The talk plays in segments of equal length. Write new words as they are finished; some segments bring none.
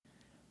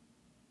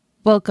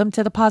Welcome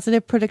to the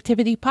Positive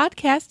Productivity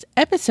Podcast,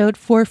 episode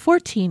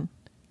 414.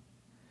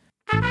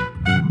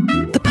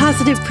 The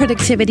Positive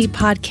Productivity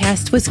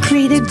Podcast was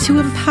created to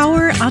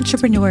empower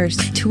entrepreneurs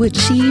to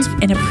achieve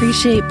and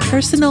appreciate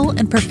personal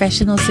and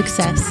professional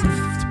success.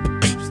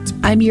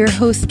 I'm your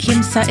host,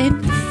 Kim Sutton,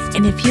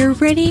 and if you're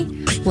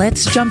ready,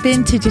 let's jump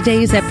into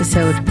today's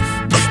episode.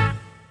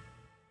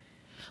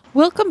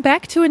 Welcome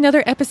back to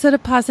another episode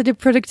of Positive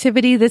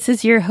Productivity. This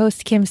is your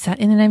host, Kim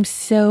Sutton, and I'm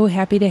so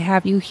happy to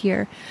have you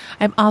here.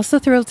 I'm also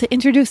thrilled to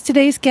introduce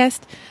today's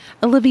guest,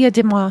 Olivia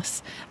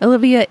DeMoss.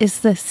 Olivia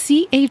is the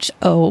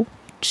CHO,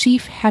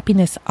 Chief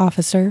Happiness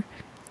Officer,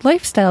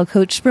 lifestyle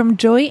coach from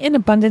Joy and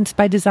Abundance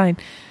by Design.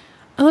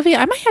 Olivia,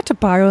 I might have to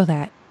borrow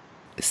that,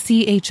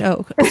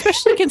 CHO,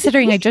 especially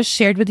considering I just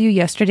shared with you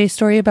yesterday's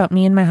story about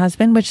me and my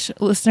husband, which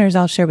listeners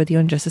I'll share with you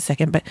in just a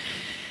second. But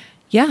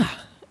yeah,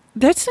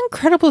 that's an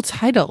incredible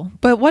title.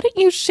 But why don't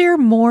you share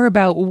more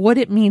about what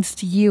it means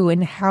to you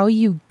and how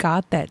you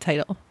got that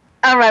title?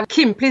 All right,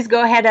 Kim, please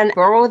go ahead and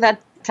borrow that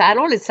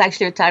title. It's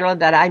actually a title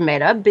that I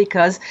made up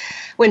because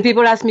when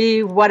people ask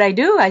me what I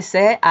do, I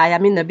say I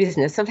am in the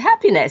business of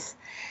happiness.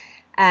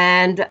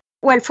 And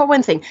well, for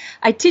one thing,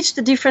 I teach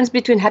the difference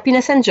between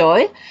happiness and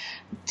joy.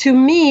 To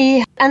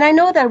me, and I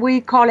know that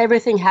we call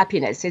everything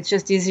happiness. It's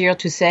just easier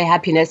to say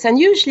happiness. And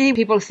usually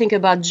people think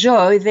about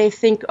joy, they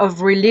think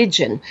of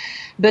religion.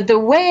 But the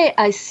way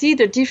I see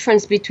the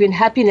difference between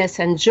happiness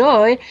and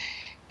joy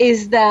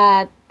is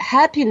that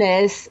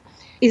happiness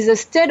is a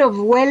state of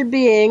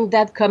well-being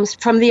that comes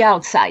from the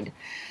outside.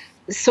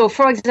 So,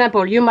 for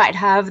example, you might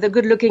have the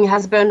good-looking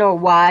husband or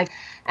wife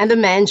and the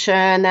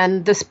mansion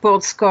and the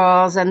sports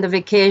cars and the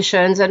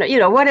vacations and,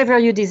 whatever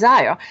you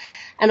desire.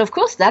 And of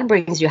course, that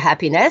brings you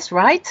happiness,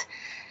 right?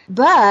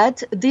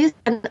 But these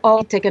are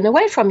all taken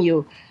away from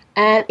you.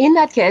 And in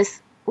that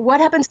case, what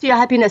happens to your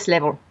happiness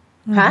level?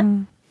 Mm-hmm. Huh?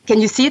 Can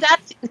you see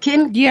that,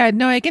 Kim? Yeah,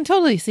 no, I can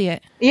totally see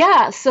it.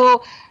 Yeah,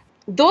 so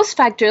those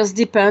factors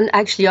depend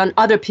actually on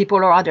other people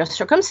or other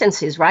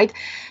circumstances, right?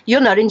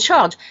 You're not in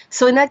charge.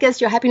 So in that case,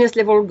 your happiness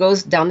level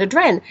goes down the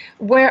drain.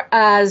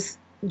 Whereas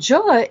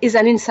joy is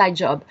an inside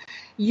job.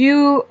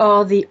 You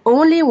are the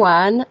only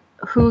one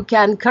who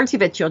can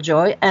cultivate your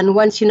joy. And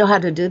once you know how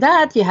to do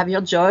that, you have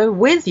your joy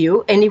with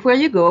you anywhere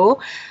you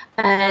go.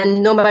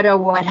 And no matter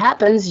what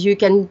happens, you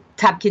can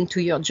tap into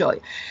your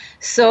joy.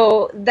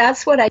 So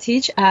that's what I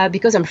teach.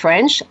 Because I'm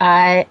French,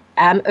 I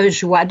am a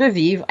joie de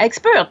vivre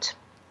expert.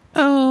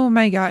 Oh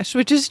my gosh,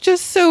 which is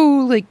just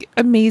so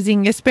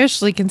amazing,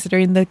 especially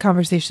considering the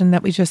conversation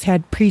that we just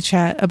had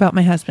pre-chat about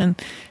my husband.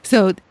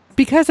 So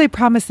because I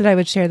promised that I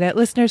would share that,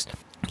 listeners,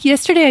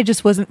 yesterday I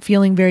just wasn't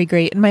feeling very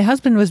great and my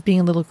husband was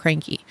being a little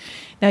cranky.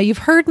 Now you've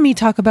heard me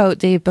talk about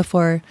Dave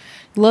before.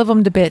 Love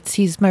him to bits.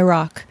 He's my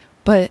rock.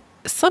 But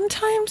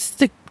sometimes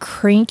the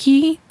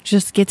cranky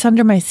just gets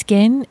under my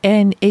skin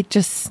and it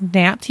just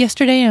snapped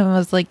yesterday and I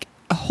was like,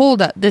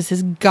 hold up, this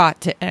has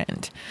got to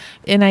end.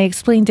 And I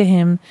explained to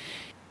him,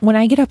 when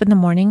I get up in the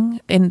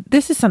morning, and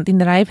this is something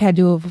that I've had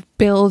to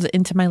build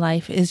into my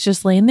life, is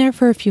just laying there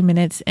for a few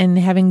minutes and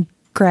having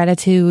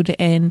gratitude.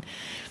 And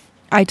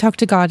I talk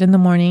to God in the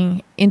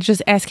morning and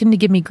just ask him to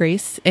give me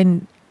grace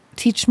and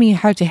teach me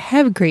how to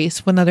have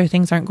grace when other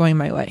things aren't going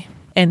my way.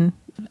 And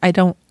I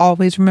don't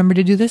always remember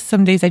to do this.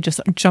 Some days I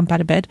just jump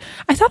out of bed.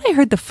 I thought I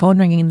heard the phone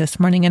ringing this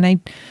morning and I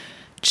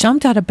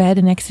jumped out of bed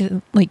and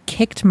accidentally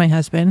kicked my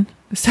husband.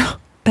 So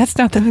that's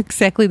not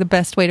exactly the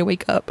best way to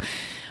wake up.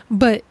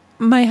 But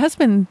my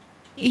husband,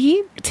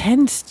 he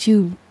tends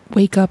to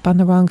wake up on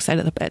the wrong side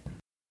of the bed.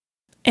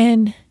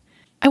 And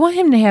I want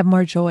him to have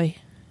more joy.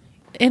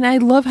 And I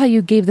love how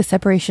you gave the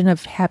separation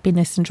of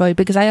happiness and joy,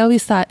 because I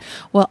always thought,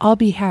 well, I'll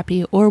be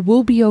happy or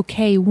we'll be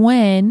okay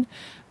when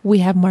we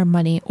have more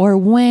money or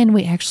when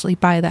we actually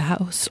buy the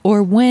house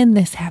or when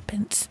this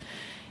happens.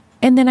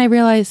 And then I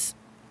realized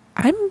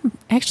I'm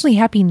actually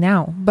happy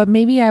now, but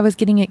maybe I was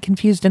getting it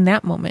confused in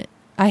that moment.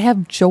 I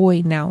have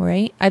joy now,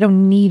 right? I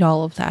don't need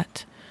all of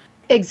that.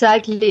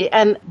 Exactly.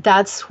 And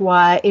that's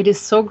why it is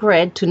so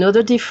great to know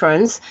the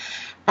difference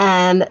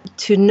and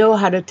to know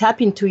how to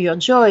tap into your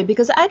joy,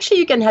 because actually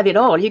you can have it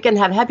all. You can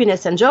have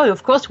happiness and joy.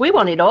 Of course, we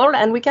want it all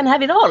and we can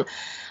have it all.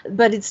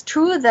 But it's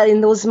true that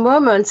in those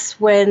moments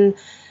when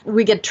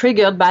we get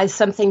triggered by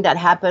something that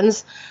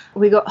happens,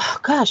 we go, oh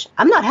gosh,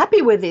 I'm not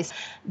happy with this.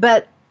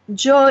 But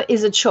joy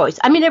is a choice.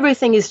 I mean,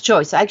 everything is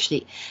choice,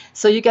 actually.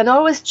 So you can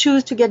always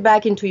choose to get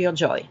back into your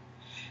joy.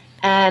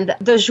 And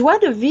the joie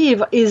de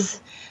vivre is,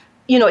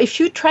 if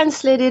you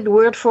translate it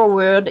word for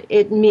word,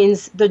 it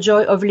means the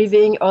joy of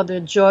living or the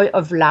joy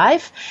of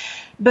life.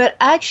 But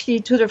actually,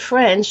 to the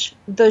French,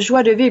 the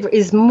joie de vivre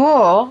is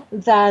more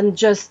than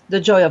just the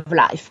joy of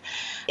life.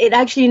 It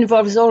actually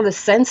involves all the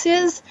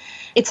senses.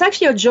 It's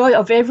actually a joy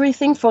of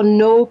everything for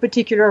no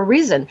particular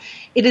reason.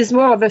 It is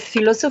more of a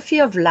philosophy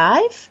of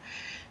life.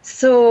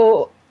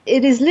 So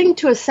it is linked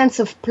to a sense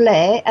of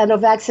play and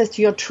of access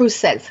to your true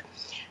self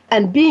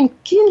and being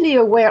keenly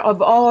aware of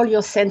all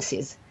your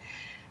senses.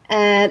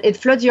 and it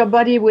floods your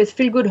body with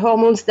feel-good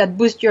hormones that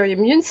boost your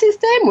immune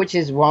system, which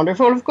is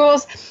wonderful, of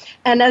course.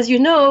 And as you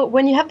know,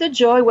 when you have the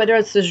joy, whether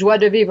it's the joie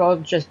de vivre or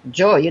just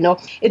joy,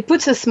 it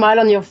puts a smile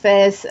on your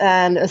face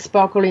and a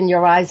sparkle in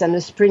your eyes and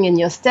a spring in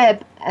your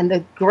step. And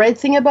the great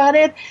thing about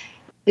it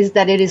is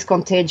that it is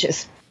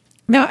contagious.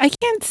 Now, I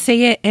can't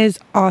say it as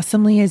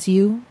awesomely as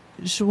you,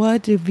 joie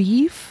de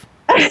vivre.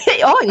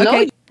 Oh, no,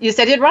 okay. You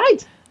said it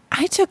right.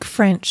 I took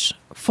French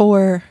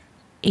for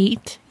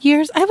 8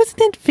 years. I was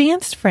in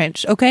advanced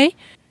French, okay?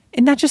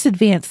 And not just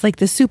advanced, like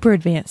the super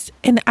advanced.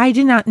 And I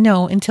did not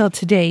know until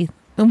today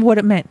what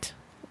it meant.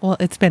 Well,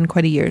 it's been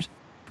quite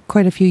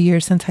a few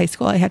years since high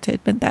school. I had to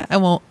admit that. I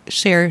won't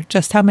share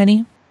just how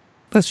many.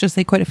 Let's just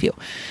say quite a few.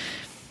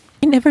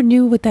 I never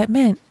knew what that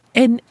meant.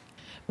 And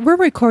we're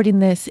recording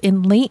this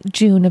in late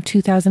June of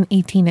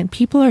 2018, and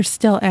people are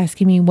still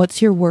asking me,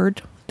 what's your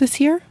word this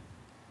year?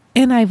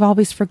 And I've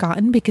always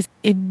forgotten because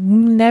it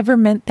never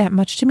meant that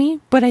much to me.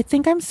 But I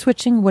think I'm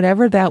switching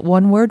whatever that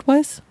one word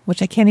was,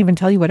 which I can't even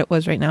tell you what it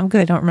was right now because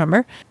I don't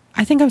remember.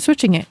 I think I'm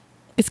switching it.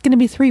 It's going to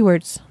be 3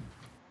 words.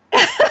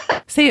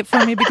 Say it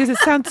for me because it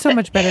sounds so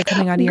much better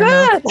coming out of your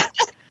mouth.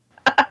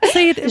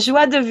 Say it.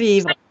 Joie de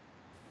vivre.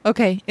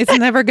 Okay. It's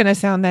never going to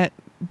sound that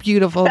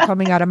beautiful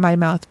coming out of my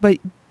mouth. But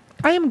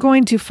I am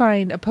going to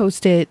find a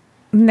Post-it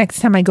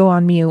next time I go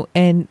on mute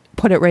and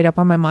put it right up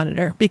on my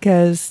monitor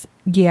because,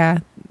 yeah,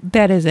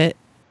 that is it.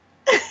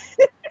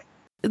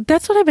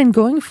 That's what I've been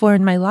going for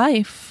in my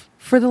life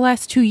for the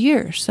last 2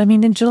 years. I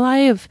mean, in July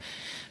of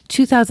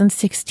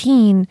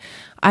 2016,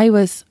 I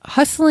was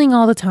hustling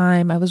all the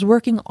time. I was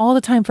working all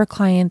the time for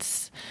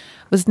clients,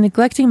 was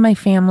neglecting my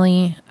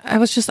family. I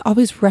was just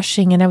always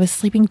rushing, and I was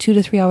sleeping 2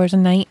 to 3 hours a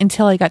night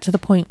until I got to the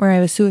point where I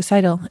was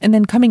suicidal. And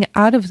then coming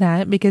out of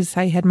that, because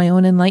I had my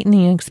own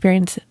enlightening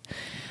experience,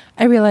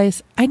 I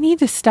realized I need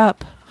to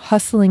stop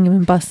hustling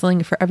and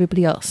bustling for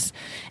everybody else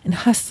and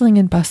hustling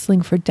and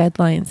bustling for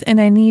deadlines.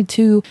 And I need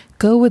to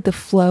go with the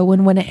flow.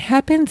 And when it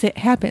happens, it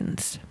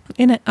happens.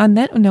 And on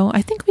that note,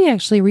 I think we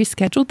actually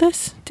rescheduled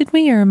this, did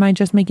we? Or am I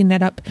just making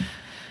that up?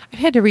 I've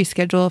had to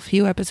reschedule a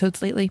few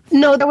episodes lately.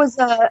 No, there was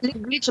a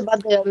glitch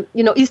about the,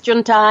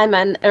 Eastern time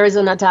and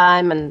Arizona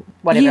time and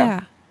whatever.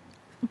 Yeah.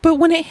 But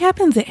when it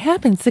happens, it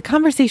happens. The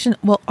conversation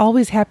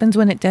always happens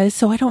when it does.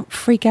 So I don't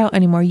freak out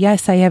anymore.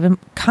 Yes, I have a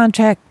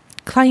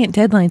client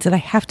deadlines that I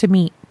have to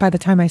meet by the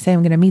time I say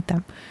I'm going to meet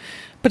them.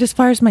 But as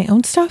far as my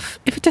own stuff,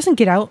 if it doesn't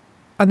get out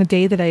on the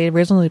day that I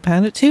originally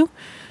planned it to,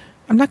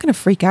 I'm not going to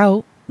freak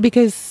out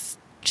because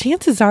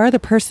chances are the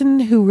person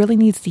who really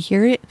needs to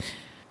hear it,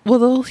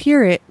 they'll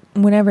hear it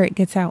whenever it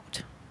gets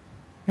out,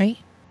 right?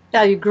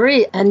 I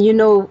agree. And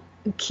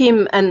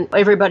Kim and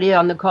everybody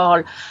on the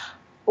call,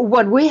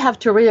 what we have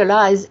to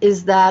realize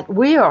is that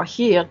we are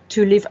here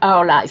to live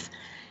our life.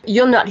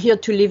 You're not here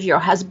to live your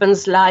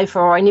husband's life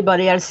or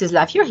anybody else's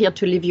life. You're here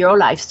to live your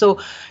life. So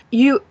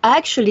you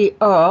actually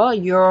are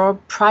your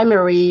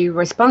primary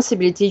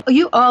responsibility.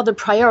 You are the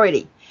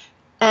priority.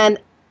 And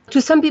to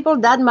some people,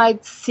 that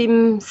might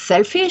seem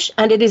selfish,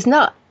 and it is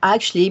not,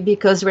 actually,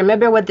 because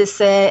remember what they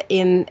say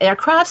in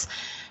aircrafts?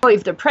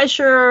 If the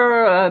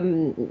pressure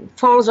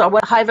falls or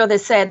however they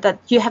said, that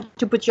you have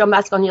to put your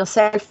mask on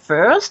yourself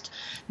first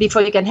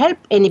before you can help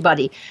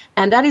anybody.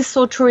 And that is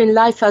so true in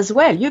life as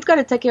well. You've got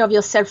to take care of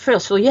yourself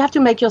first. So you have to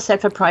make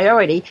yourself a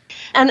priority.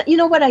 And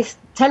what I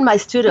tell my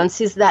students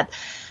is that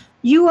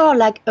you are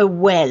like a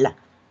well,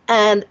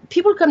 and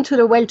people come to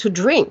the well to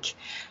drink.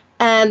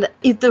 And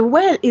if the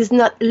well is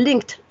not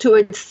linked to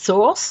its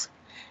source,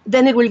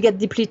 then it will get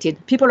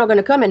depleted. People are going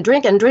to come and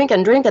drink and drink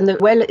and drink, and the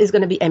well is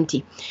going to be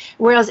empty.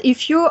 Whereas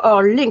if you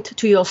are linked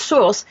to your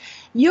source,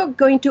 you're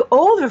going to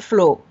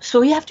overflow.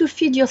 So you have to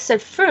feed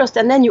yourself first,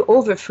 and then you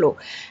overflow.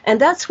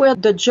 And that's where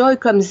the joy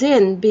comes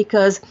in,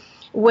 because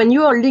when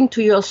you are linked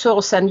to your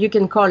source, and you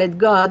can call it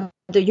God,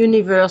 the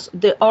universe,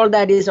 all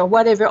that is, or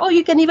whatever, or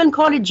you can even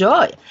call it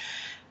joy.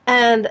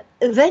 And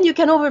then you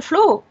can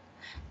overflow.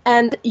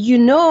 And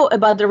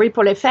about the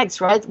ripple effects,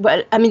 right?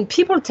 Well, I mean,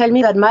 people tell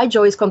me that my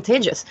joy is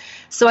contagious.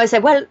 So I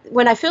said, well,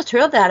 when I first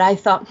heard that, I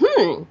thought,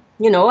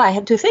 I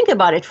had to think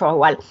about it for a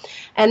while.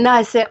 And now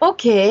I say,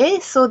 okay,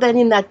 so then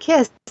in that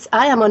case,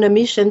 I am on a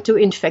mission to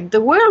infect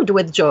the world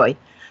with joy.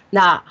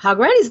 Now, how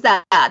great is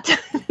that?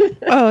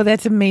 Oh,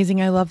 that's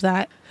amazing. I love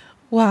that.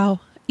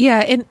 Wow. Yeah.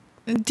 And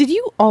did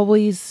you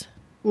always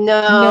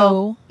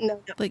know?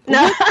 No. Like,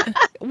 no.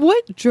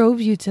 What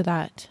drove you to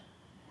that?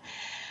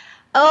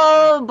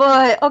 Oh,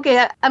 boy.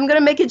 Okay, I'm going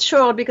to make it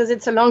short because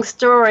it's a long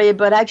story.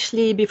 But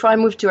actually, before I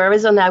moved to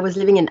Arizona, I was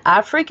living in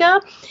Africa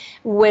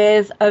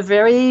with a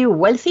very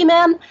wealthy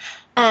man.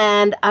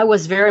 And I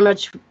was very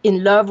much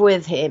in love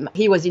with him.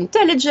 He was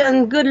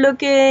intelligent, good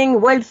looking,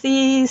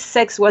 wealthy.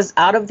 Sex was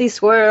out of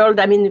this world.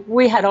 I mean,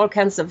 we had all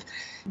kinds of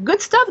good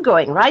stuff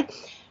going, right?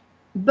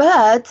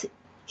 But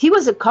he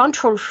was a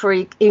control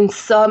freak in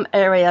some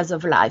areas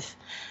of life.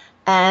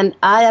 And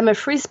I am a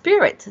free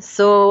spirit.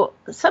 So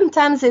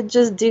sometimes it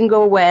just didn't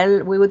go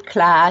well. We would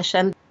clash.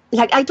 And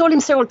like I told him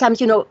several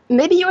times,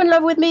 maybe you're in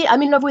love with me,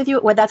 I'm in love with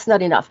you. Well, that's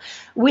not enough.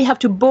 We have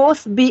to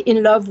both be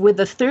in love with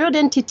the third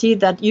entity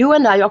that you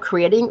and I are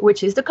creating,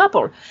 which is the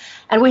couple.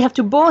 And we have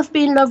to both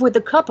be in love with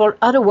the couple.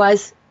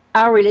 Otherwise,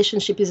 our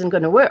relationship isn't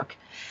going to work.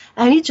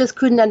 And he just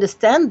couldn't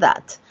understand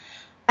that.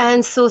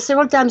 And so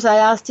several times I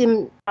asked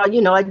him, I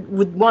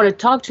would want to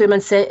talk to him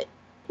and say,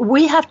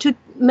 we have to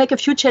make a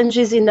few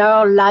changes in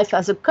our life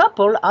as a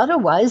couple.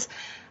 Otherwise,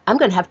 I'm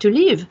going to have to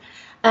leave.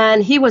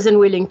 And he wasn't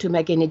willing to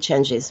make any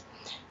changes.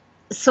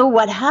 So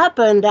what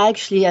happened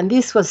actually, and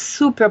this was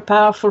super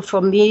powerful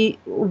for me,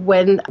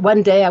 when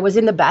one day I was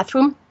in the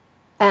bathroom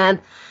and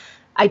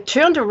I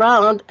turned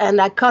around and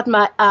I caught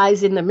my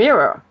eyes in the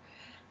mirror.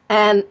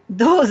 And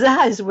those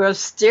eyes were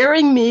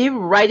staring me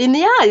right in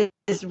the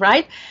eyes,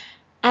 right?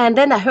 And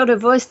then I heard a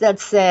voice that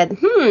said,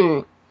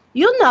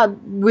 you're not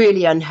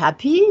really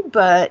unhappy,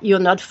 but you're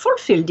not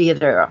fulfilled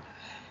either.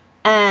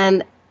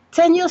 And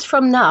 10 years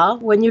from now,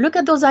 when you look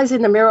at those eyes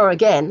in the mirror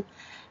again,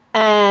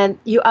 and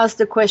you ask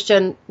the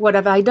question, what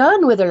have I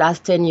done with the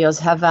last 10 years?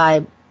 Have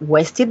I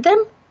wasted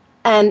them?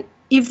 And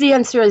if the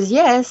answer is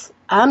yes,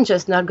 I'm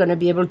just not going to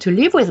be able to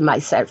live with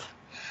myself.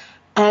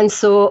 And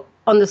so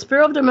on the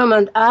spur of the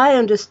moment, I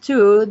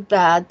understood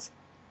that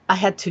I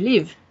had to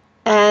leave.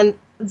 And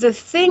the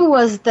thing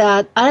was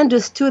that I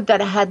understood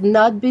that I had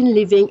not been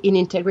living in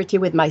integrity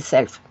with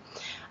myself.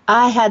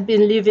 I had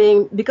been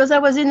living because I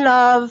was in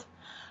love,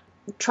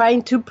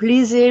 trying to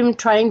please him,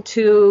 trying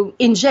to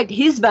inject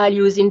his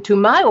values into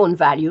my own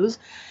values.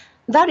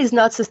 That is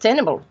not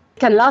sustainable.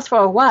 It can last for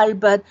a while,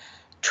 but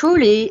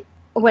truly,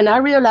 when I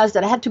realized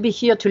that I had to be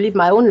here to live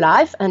my own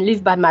life and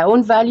live by my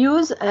own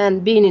values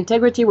and be in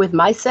integrity with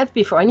myself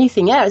before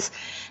anything else,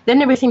 then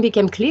everything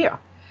became clear.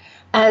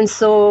 And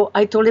so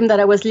I told him that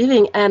I was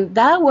leaving, and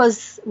that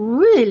was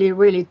really,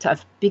 really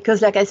tough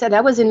because, like I said,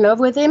 I was in love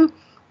with him.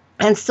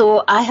 And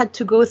so I had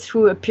to go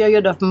through a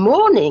period of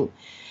mourning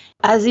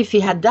as if he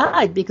had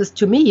died, because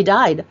to me, he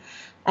died.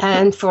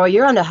 And for a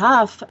year and a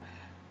half,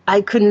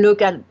 I couldn't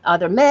look at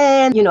other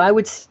men. I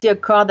would see a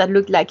car that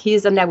looked like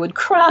his and I would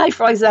cry,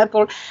 for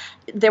example.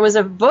 There was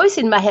a voice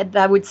in my head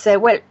that would say,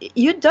 well,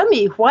 you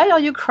dummy, why are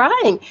you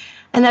crying?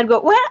 And I'd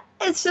go, well,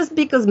 it's just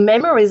because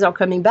memories are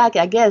coming back,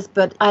 I guess.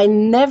 But I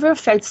never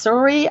felt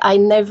sorry. I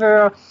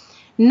never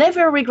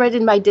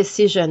regretted my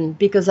decision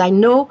because I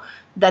know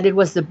that it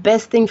was the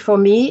best thing for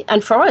me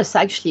and for us,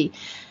 actually.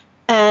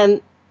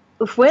 And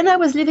when I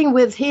was living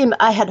with him,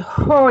 I had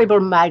horrible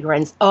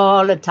migraines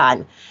all the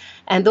time.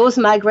 And those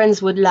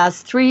migraines would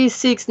last 3,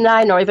 6,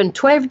 9, or even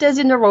 12 days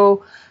in a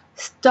row,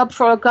 stop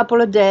for a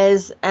couple of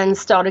days, and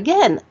start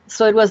again.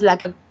 So it was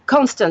like a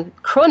constant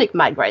chronic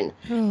migraine.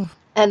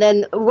 And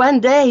then one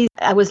day,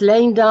 I was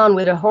laying down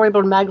with a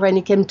horrible migraine.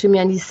 He came to me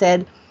and he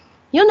said,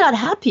 you're not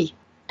happy.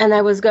 And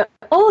I was going,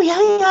 oh, yeah,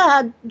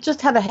 I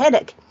just have a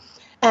headache.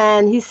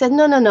 And he said,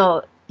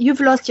 no, you've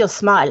lost your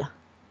smile.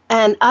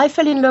 And I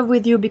fell in love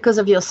with you because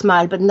of your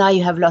smile, but now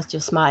you have lost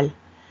your smile.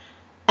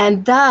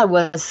 And that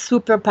was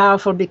super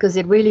powerful because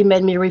it really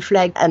made me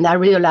reflect. And I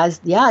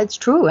realized, yeah, it's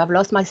true. I've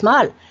lost my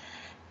smile.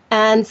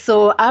 And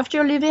so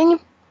after leaving,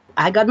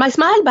 I got my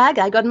smile back.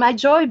 I got my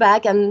joy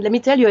back. And let me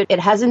tell you, it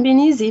hasn't been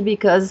easy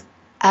because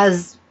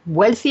as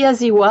wealthy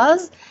as he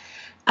was,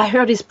 I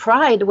heard his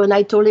pride when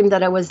I told him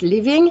that I was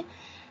leaving.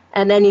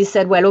 And then he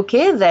said, well,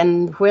 okay,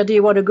 then where do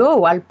you want to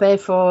go? I'll pay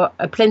for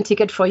a plane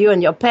ticket for you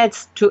and your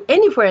pets to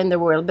anywhere in the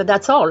world, but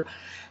that's all.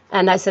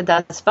 And I said,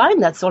 that's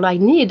fine. That's all I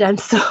need. And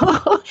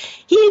so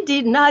he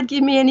did not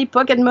give me any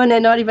pocket money,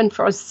 not even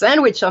for a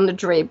sandwich on the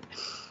trip.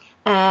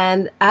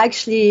 And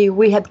actually,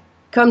 we had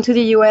come to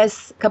the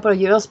U.S. a couple of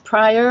years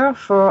prior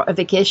for a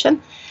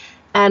vacation.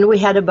 And we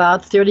had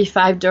about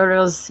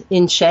 $35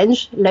 in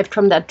change left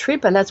from that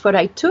trip. And that's what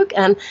I took.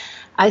 And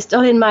I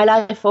started my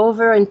life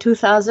over in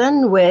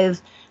 2000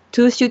 with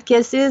 2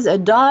 suitcases, a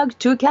dog,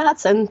 2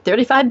 cats, and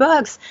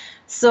 $35.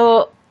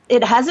 So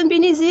it hasn't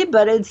been easy,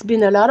 but it's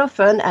been a lot of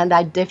fun, and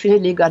I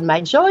definitely got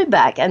my joy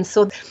back. And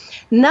so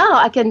now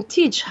I can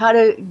teach how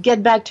to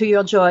get back to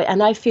your joy,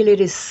 and I feel it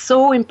is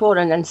so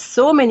important, and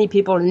so many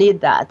people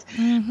need that.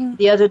 Mm-hmm.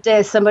 The other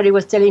day, somebody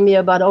was telling me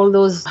about all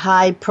those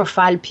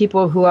high-profile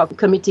people who are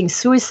committing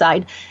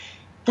suicide.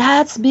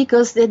 That's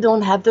because they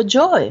don't have the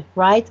joy,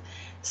 right?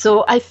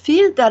 So I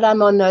feel that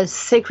I'm on a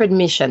sacred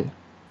mission.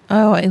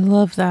 Oh, I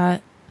love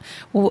that.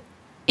 Well,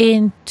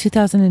 in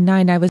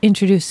 2009, I was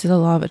introduced to the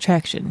law of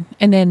attraction.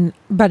 And then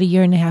about a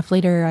year and a half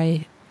later,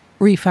 I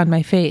refound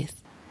my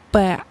faith.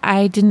 But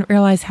I didn't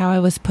realize how I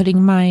was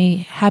putting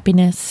my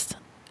happiness,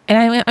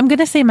 and I'm going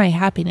to say my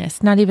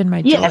happiness, not even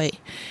my joy,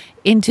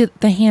 into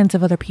the hands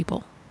of other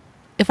people.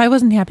 If I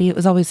wasn't happy, it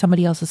was always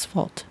somebody else's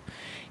fault.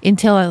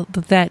 Until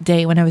that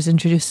day when I was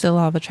introduced to the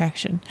law of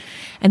attraction.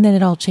 And then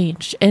it all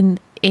changed. And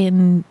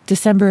in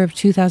December of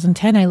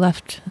 2010, I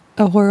left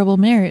a horrible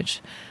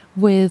marriage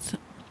with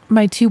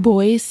my 2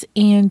 boys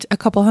and a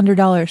couple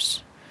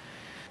 $100.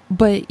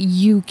 But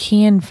you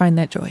can find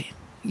that joy.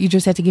 You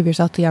just have to give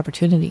yourself the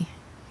opportunity.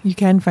 You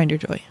can find your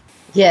joy.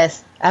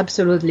 Yes,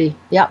 absolutely.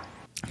 Yeah.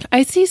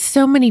 I see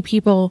so many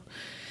people,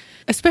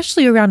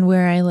 especially around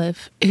where I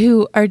live,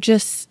 who are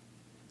just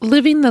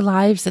living the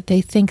lives that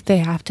they think they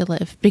have to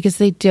live because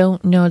they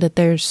don't know that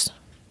there's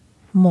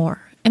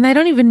more. And I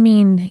don't even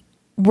mean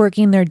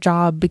working their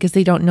job because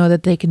they don't know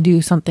that they can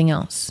do something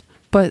else,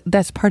 but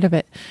that's part of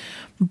it.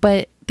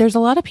 But there's a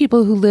lot of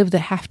people who live the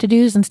have to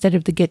do's instead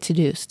of the get to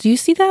do's. Do you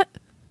see that?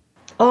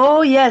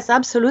 Oh, yes,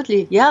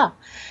 absolutely. Yeah.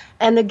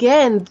 And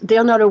again,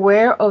 they're not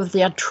aware of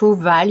their true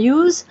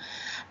values.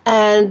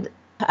 And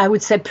I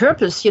would say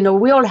purpose. You know,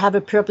 we all have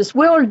a purpose.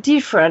 We're all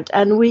different,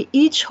 and we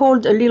each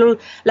hold a little,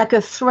 like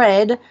a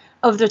thread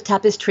of the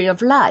tapestry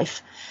of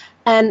life.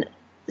 And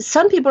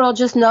some people are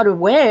just not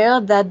aware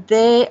that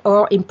they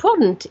are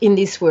important in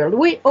this world.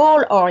 We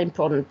all are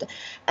important.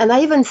 And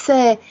I even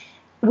say,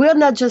 we're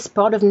not just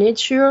part of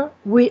nature,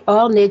 we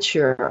are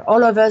nature.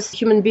 All of us,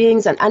 human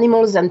beings and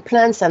animals and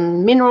plants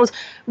and minerals,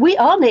 we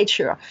are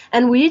nature.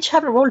 And we each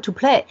have a role to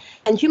play.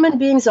 And human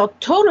beings are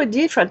totally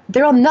different.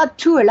 They are not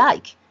two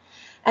alike.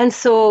 And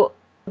so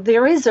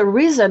there is a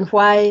reason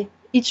why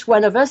each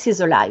one of us is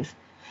alive.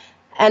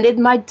 And it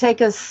might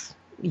take us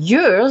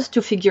years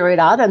to figure it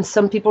out, and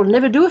some people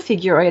never do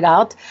figure it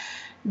out,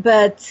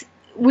 but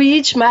we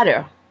each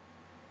matter.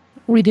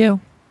 We do.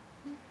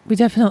 We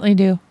definitely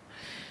do.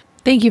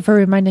 Thank you for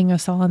reminding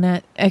us all on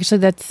that. Actually,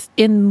 that's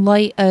in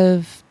light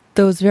of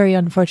those very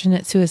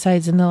unfortunate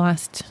suicides in the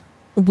last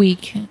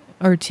week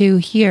or two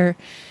here.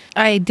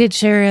 I did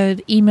share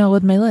an email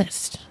with my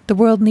list. The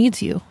world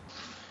needs you.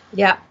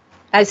 Yeah,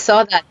 I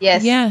saw that,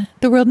 yes. Yeah,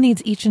 the world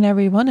needs each and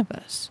every one of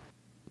us.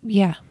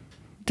 Yeah,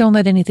 don't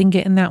let anything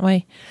get in that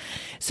way.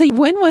 So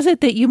when was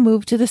it that you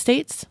moved to the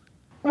States?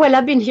 Well,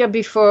 I've been here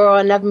before,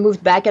 and I've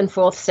moved back and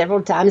forth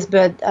several times,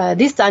 but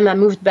this time I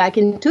moved back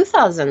in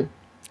 2000.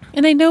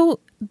 And I know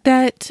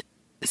that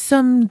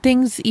some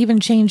things even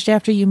changed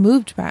after you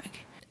moved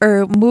back,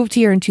 or moved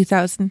here in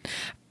 2000.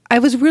 I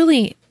was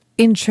really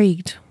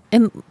intrigued.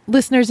 And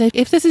listeners,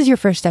 if this is your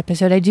first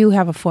episode, I do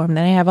have a form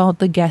that I have all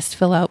the guests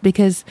fill out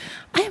because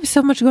I have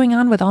so much going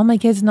on with all my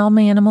kids and all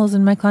my animals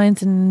and my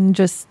clients and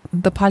just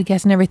the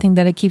podcast and everything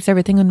that it keeps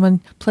everything in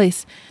one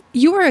place.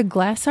 You are a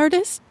glass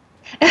artist?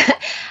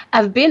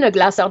 I've been a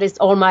glass artist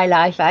all my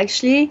life,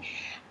 actually.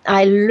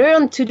 I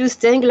learned to do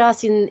stained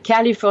glass in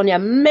California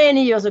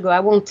many years ago.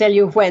 I won't tell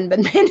you when, but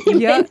many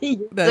years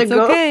ago. That's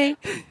okay.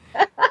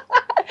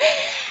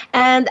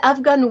 And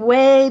I've gone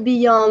way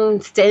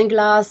beyond stained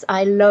glass.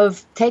 I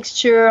love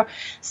texture,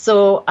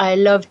 so I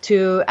love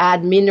to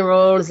add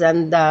minerals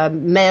and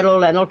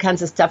metal and all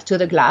kinds of stuff to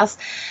the glass.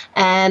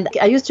 And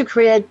I used to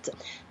create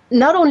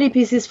not only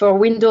pieces for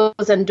windows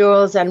and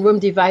doors and room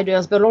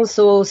dividers, but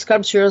also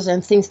sculptures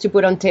and things to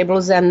put on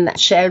tables and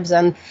shelves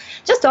and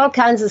just all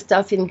kinds of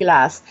stuff in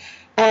glass.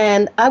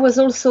 And I was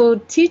also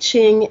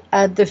teaching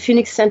at the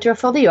Phoenix Center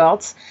for the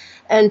Arts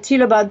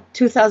until about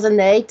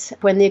 2008,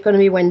 when the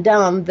economy went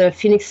down. The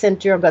Phoenix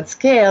Center got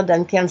scared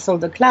and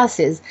canceled the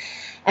classes.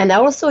 And I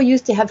also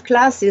used to have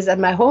classes at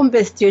my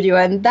home-based studio,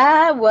 and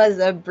that was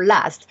a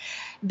blast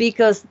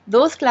because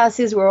those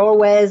classes were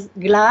always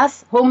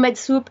glass, homemade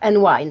soup,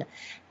 and wine.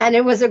 And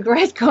it was a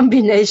great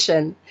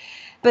combination.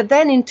 But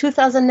then in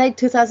 2008,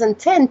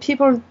 2010,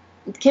 people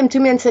came to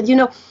me and said, you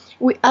know,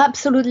 we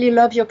absolutely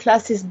love your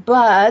classes,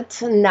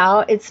 but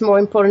now it's more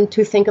important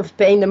to think of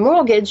paying the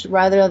mortgage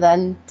rather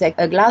than take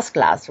a glass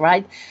class,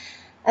 right?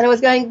 And I was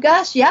going,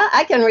 gosh, yeah,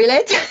 I can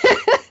relate.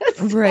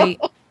 Right.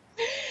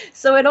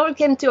 So it all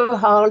came to a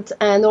halt,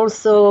 and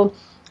also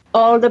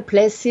all the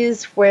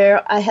places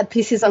where I had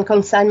pieces on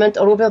consignment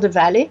all over the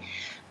valley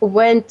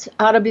went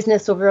out of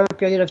business over a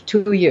period of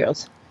 2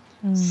 years.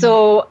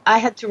 So I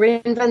had to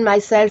reinvent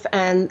myself,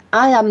 and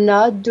I am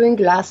not doing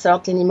glass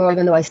art anymore,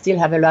 even though I still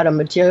have a lot of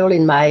material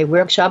in my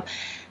workshop.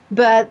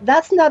 But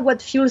that's not what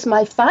fuels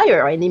my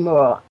fire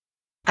anymore.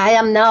 I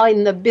am now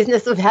in the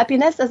business of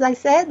happiness, as I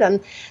said, and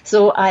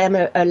so I am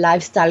a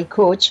lifestyle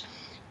coach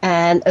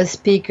and a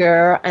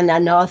speaker and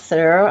an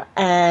author,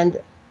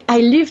 and I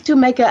live to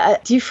make a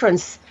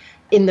difference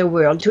in the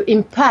world, to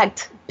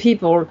impact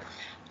people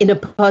in a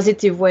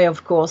positive way,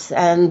 of course.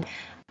 And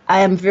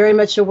I am very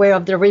much aware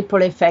of the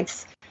ripple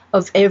effects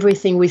of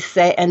everything we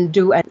say and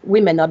do, and we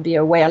may not be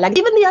aware. Like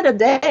even the other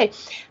day,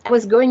 I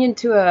was going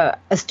into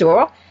a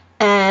store,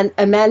 and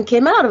a man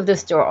came out of the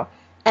store,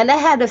 and I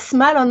had a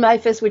smile on my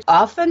face, which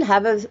often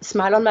have a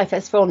smile on my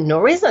face for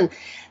no reason.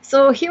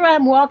 So here I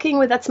am walking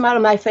with that smile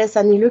on my face,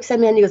 and he looks at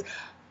me and he goes,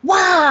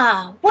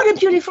 wow, what a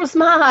beautiful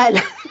smile.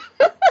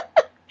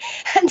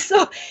 And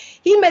so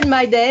he made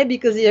my day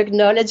because he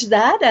acknowledged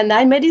that, and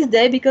I made his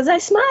day because I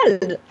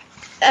smiled.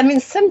 I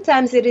mean,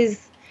 sometimes it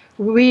is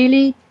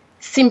really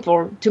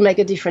simple to make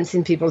a difference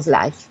in people's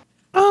life.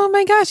 Oh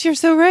my gosh, you're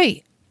so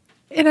right.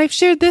 And I've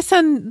shared this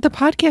on the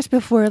podcast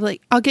before.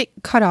 Like, I'll get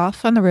cut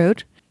off on the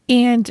road,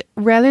 and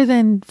rather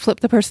than flip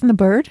the person the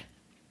bird,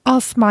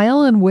 I'll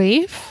smile and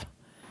wave.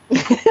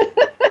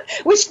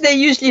 Which they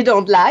usually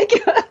don't like.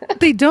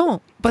 They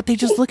don't, but they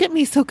just look at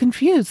me so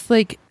confused.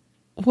 Like,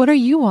 what are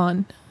you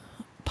on?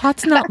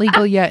 Pot's not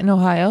legal yet in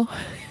Ohio.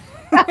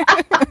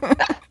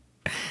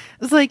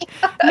 It's like,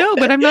 no,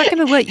 but I'm not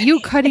going to let you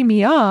cutting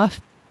me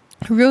off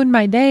ruin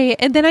my day.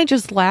 And then I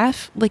just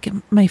laugh, like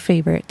my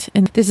favorite.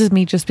 And this is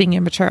me just being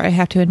immature, I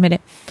have to admit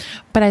it.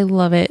 But I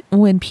love it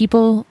when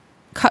people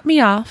cut me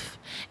off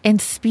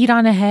and speed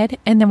on ahead,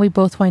 and then we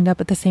both wind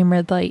up at the same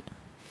red light.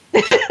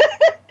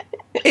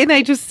 And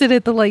I just sit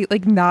at the light,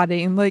 like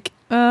nodding, like,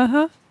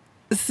 uh-huh.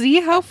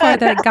 See how far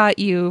that got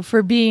you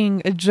for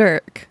being a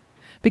jerk.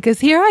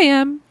 Because here I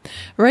am,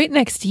 right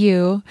next to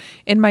you,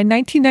 in my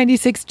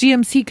 1996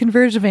 GMC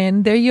conversion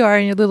van. There you are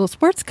in your little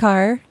sports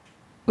car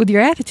with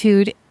your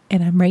attitude,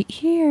 and I'm right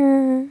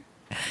here.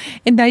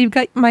 And now you've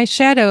got my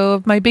shadow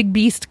of my big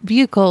beast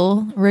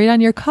vehicle right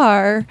on your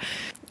car.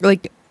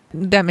 Like,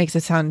 that makes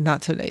it sound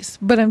not so nice.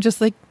 But I'm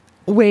just like,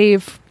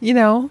 wave,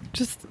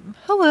 just,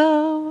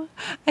 hello,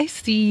 I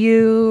see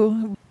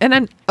you.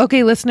 And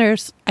okay,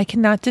 listeners, I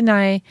cannot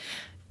deny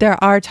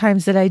there are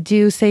times that I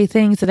do say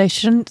things that I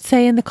shouldn't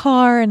say in the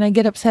car and I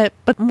get upset,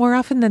 but more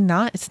often than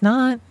not, it's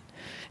not.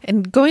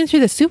 And going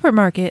through the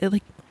supermarket,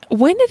 like,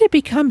 when did it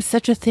become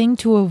such a thing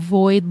to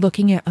avoid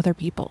looking at other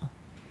people?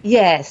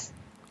 Yes.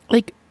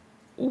 Like,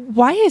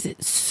 why is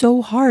it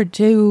so hard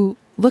to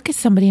look at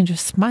somebody and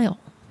just smile?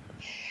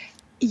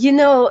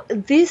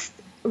 This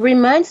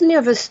reminds me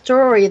of a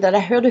story that I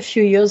heard a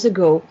few years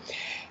ago,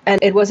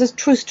 and it was a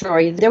true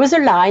story. There was a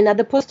line at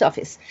the post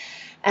office,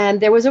 and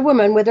there was a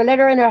woman with a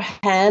letter in her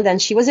hand,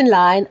 and she was in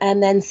line,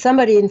 and then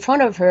somebody in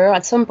front of her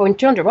at some point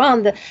turned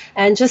around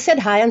and just said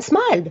hi and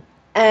smiled.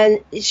 And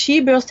she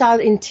burst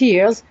out in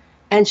tears,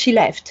 and she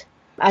left.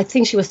 I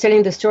think she was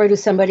telling the story to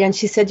somebody, and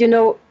she said,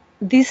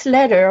 this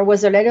letter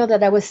was a letter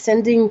that I was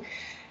sending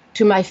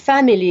to my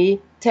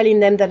family, telling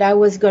them that I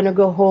was going to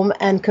go home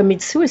and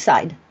commit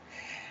suicide.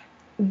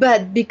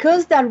 But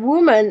because that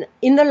woman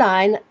in the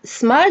line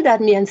smiled at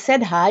me and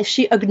said hi,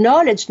 she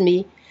acknowledged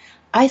me,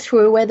 I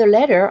threw away the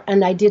letter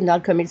and I did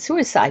not commit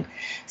suicide.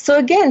 So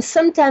again,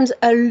 sometimes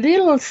a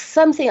little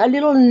something, a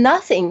little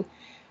nothing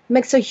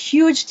makes a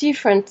huge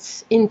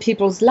difference in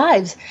people's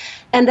lives.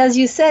 And as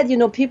you said,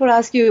 people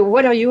ask you,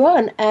 what are you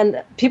on?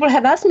 And people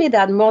have asked me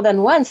that more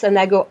than once. And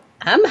I go,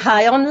 I'm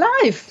high on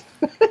life.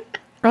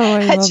 Oh,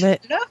 I love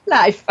it. Love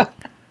life.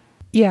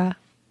 Yeah.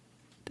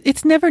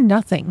 It's never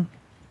nothing.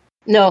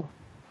 No.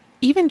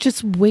 Even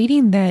just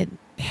waiting that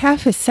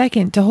half a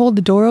second to hold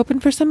the door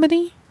open for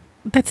somebody,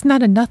 that's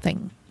not a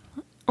nothing.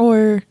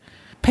 Or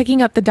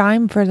picking up the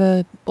dime for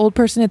the old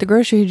person at the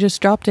grocery who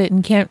just dropped it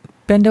and can't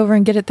bend over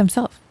and get it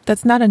themselves.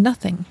 That's not a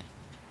nothing,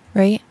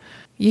 right?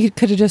 You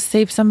could have just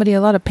saved somebody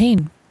a lot of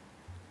pain.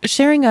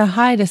 Sharing a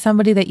hi to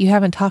somebody that you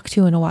haven't talked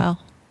to in a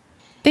while.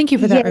 Thank you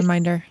for that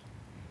reminder.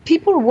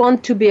 People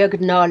want to be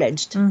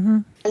acknowledged. Mm-hmm.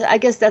 I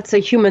guess that's a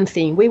human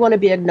thing. We want to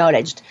be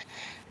acknowledged.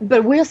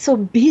 But we're so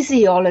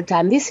busy all the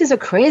time. This is a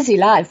crazy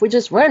life. We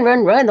just run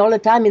all the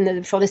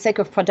time for the sake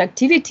of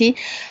productivity,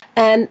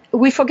 and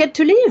we forget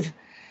to live.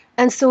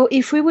 And so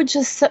if we would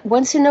just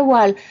once in a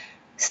while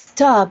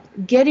stop,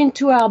 get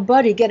into our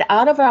body, get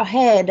out of our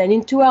head and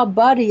into our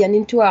body and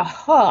into our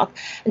heart,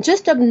 and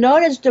just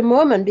acknowledge the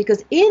moment,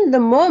 because in the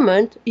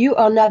moment you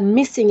are not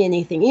missing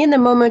anything. In the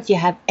moment you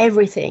have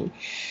everything.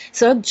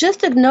 So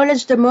just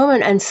acknowledge the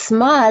moment and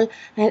smile,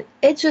 and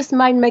it just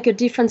might make a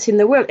difference in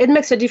the world. It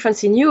makes a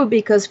difference in you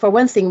because, for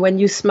one thing, when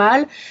you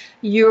smile,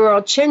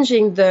 you're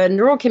changing the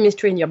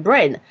neurochemistry in your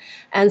brain.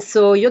 And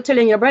so you're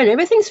telling your brain,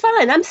 everything's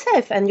fine, I'm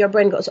safe. And your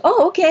brain goes,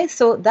 oh, okay.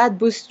 So that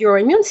boosts your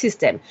immune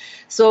system.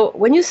 So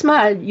when you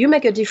smile, you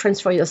make a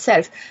difference for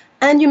yourself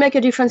and you make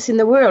a difference in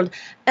the world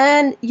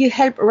and you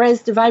help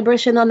raise the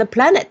vibration on the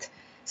planet.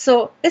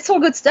 So it's all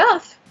good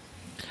stuff.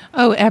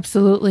 Oh,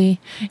 absolutely.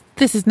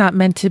 This is not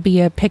meant to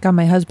be a pick on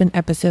my husband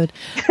episode.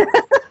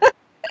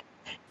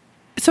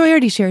 So I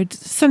already shared,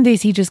 some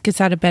days he just gets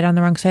out of bed on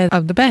the wrong side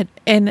of the bed.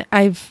 And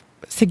I've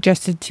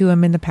suggested to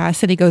him in the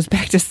past that he goes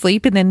back to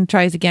sleep and then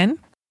tries again.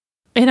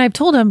 And I've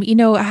told him,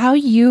 how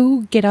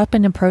you get up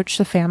and approach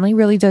the family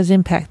really does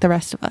impact the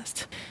rest of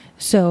us.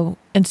 So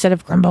instead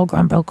of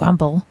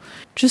grumble,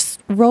 just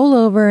roll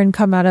over and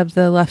come out of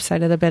the left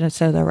side of the bed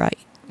instead of the right,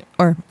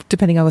 or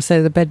depending on what side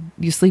of the bed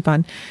you sleep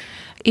on.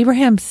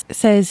 Abraham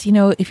says,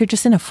 if you're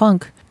just in a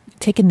funk,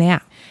 take a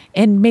nap.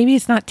 And maybe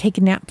it's not take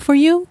a nap for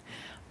you,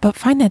 but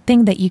find that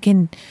thing that you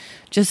can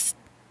just,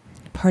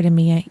 pardon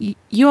me,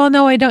 you all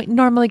know I don't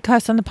normally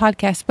cuss on the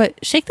podcast, but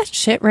shake that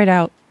shit right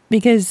out,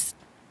 because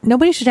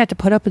nobody should have to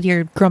put up with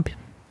your grump.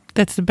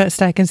 That's the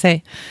best I can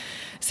say.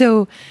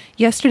 So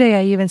yesterday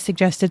I even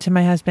suggested to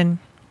my husband,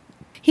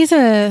 he's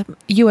a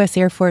U.S.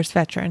 Air Force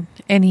veteran,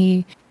 and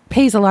he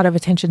pays a lot of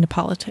attention to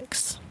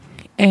politics.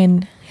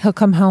 And he'll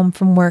come home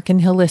from work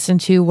and he'll listen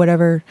to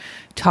whatever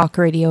talk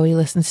radio he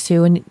listens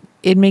to. And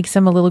it makes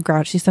him a little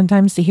grouchy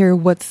sometimes to hear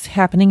what's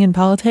happening in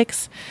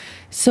politics.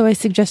 So I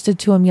suggested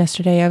to him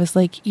yesterday, I was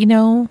like,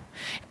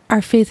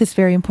 our faith is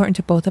very important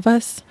to both of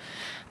us.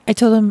 I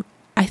told him,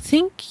 I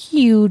think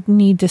you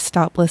need to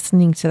stop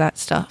listening to that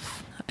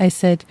stuff. I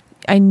said,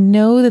 I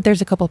know that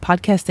there's a couple of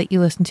podcasts that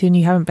you listen to and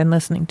you haven't been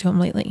listening to them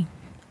lately.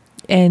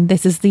 And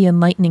this is the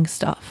enlightening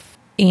stuff.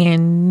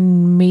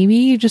 And maybe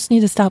you just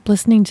need to stop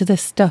listening to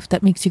this stuff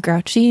that makes you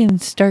grouchy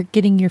and start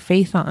getting your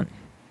faith on.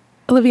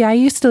 Olivia, I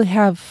used to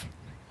have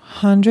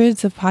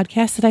hundreds of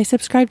podcasts that I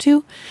subscribe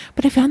to,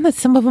 but I found that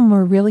some of them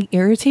were really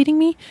irritating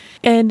me.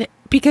 And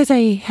because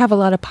I have a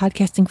lot of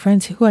podcasting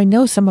friends who I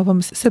know some of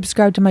them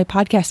subscribe to my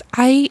podcast,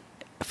 I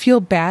feel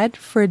bad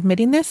for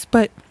admitting this,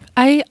 but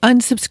I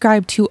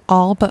unsubscribe to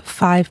all but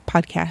 5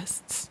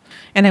 podcasts.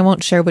 And I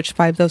won't share which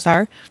 5 those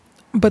are,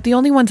 but the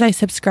only ones I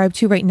subscribe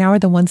to right now are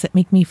the ones that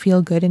make me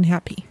feel good and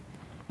happy.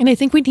 And I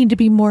think we need to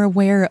be more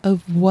aware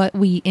of what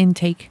we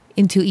intake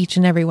into each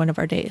and every one of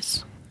our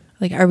days.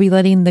 Like, are we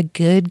letting the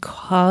good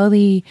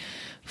quality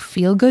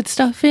feel good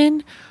stuff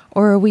in,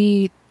 or are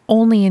we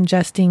only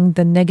ingesting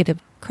the negative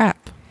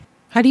crap?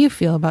 How do you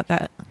feel about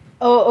that?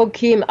 Oh,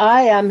 Kim,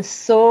 I am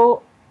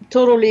so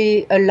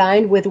totally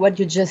aligned with what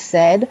you just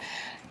said.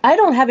 I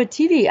don't have a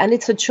TV, and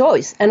it's a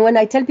choice. And when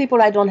I tell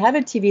people I don't have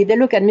a TV, they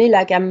look at me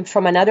like I'm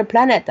from another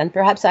planet, and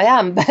perhaps I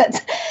am,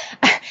 but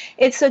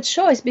it's a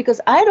choice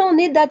because I don't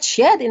need that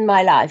shit in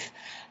my life.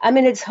 I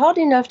mean, it's hard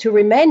enough to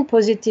remain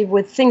positive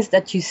with things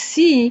that you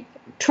see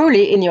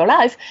truly in your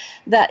life,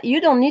 that you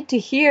don't need to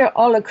hear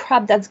all the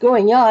crap that's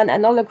going on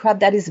and all the crap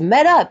that is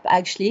made up,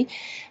 actually,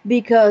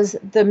 because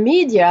the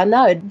media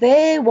now,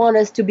 they want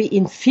us to be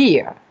in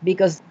fear,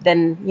 because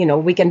then,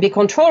 we can be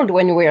controlled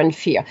when we're in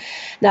fear.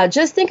 Now,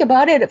 just think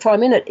about it for a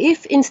minute.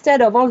 If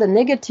instead of all the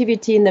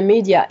negativity in the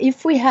media,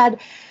 if we had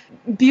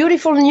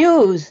beautiful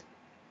news,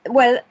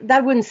 well,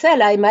 that wouldn't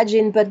sell, I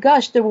imagine, but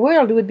gosh, the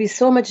world would be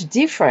so much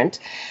different.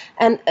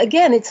 And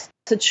again, it's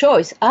a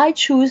choice. I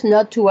choose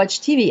not to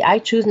watch TV. I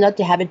choose not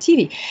to have a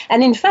TV.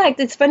 And in fact,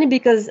 it's funny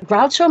because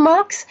Groucho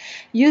Marx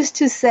used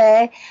to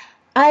say,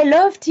 I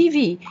love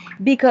TV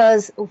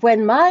because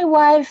when my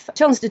wife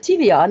turns the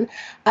TV on,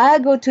 I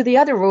go to the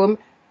other room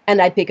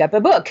and I pick up a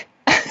book.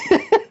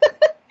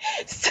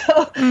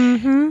 So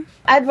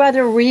I'd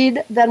rather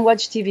read than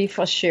watch TV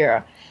for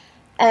sure.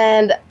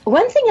 And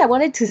one thing I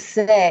wanted to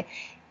say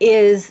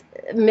is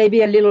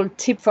maybe a little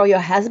tip for your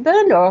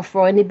husband or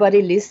for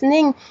anybody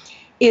listening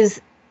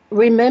is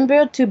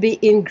remember to be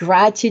in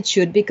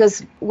gratitude,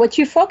 because what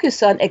you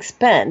focus on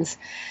expands.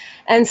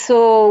 And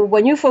so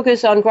when you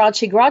focus on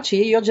grouchy,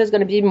 you're just going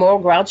to be more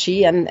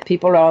grouchy and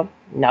people are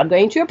not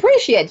going to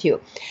appreciate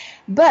you.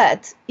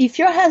 But if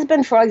your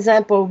husband, for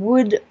example,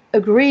 would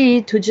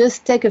agree to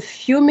just take a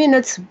few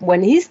minutes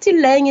when he's still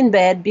laying in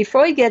bed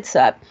before he gets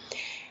up,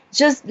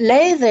 just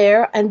lay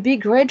there and be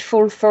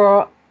grateful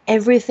for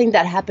everything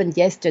that happened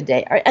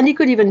yesterday. And he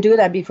could even do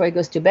that before he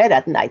goes to bed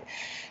at night.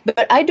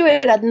 But I do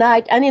it at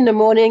night and in the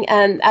morning,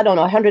 and I don't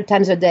know, 100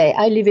 times a day.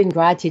 I live in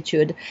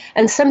gratitude.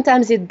 And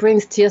sometimes it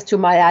brings tears to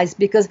my eyes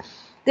because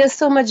there's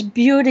so much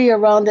beauty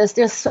around us.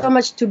 There's so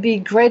much to be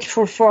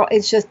grateful for.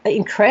 It's just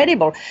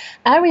incredible.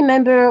 I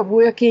remember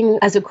working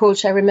as a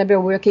coach. I remember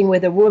working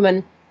with a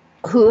woman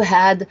who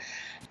had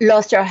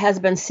lost her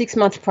husband 6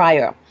 months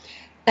prior.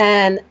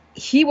 And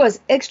he was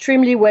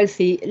extremely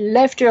wealthy,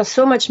 left her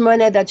so much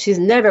money that she's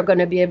never going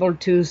to be able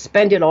to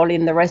spend it all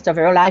in the rest of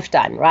her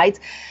lifetime, right?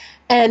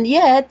 And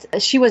yet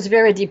she was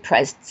very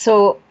depressed.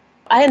 So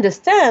I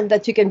understand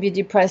that you can be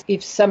depressed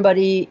if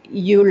somebody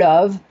you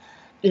love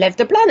left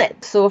the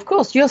planet. So of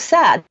course you're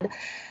sad,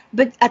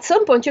 but at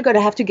some point you're going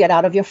to have to get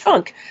out of your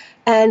funk.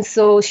 And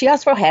so she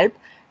asked for help.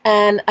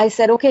 And I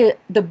said, okay,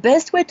 the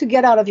best way to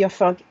get out of your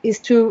funk is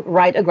to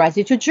write a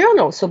gratitude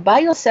journal. So buy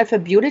yourself a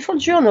beautiful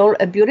journal,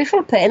 a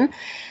beautiful pen.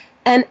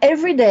 And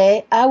every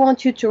day I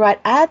want you to write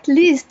at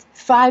least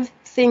 5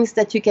 things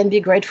that you can be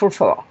grateful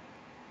for.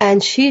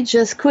 And she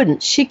just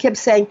couldn't. She kept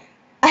saying,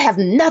 I have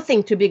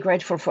nothing to be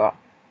grateful for.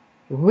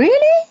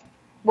 Really?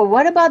 Well,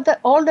 what about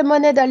all the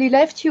money that he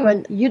left you,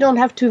 and you don't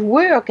have to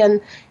work, and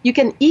you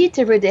can eat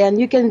every day, and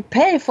you can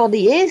pay for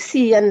the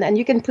AC, and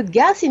you can put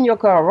gas in your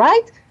car,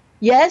 right?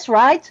 Yes,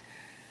 right.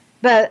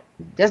 But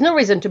there's no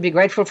reason to be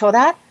grateful for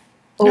that.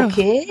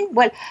 Okay. Oh.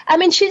 Well, I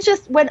mean, she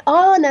just went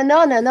on and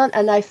on and on.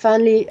 And I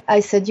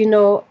said,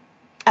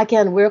 I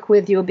can't work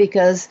with you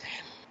because,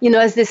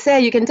 as they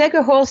say, you can take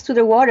a horse to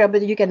the water,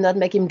 but you cannot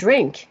make him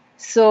drink.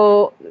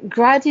 So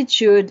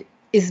gratitude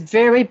is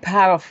very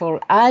powerful.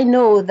 I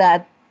know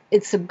that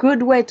it's a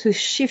good way to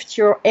shift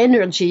your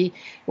energy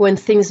when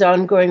things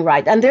aren't going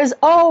right. And there's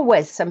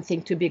always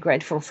something to be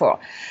grateful for.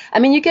 I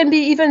mean, you can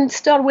even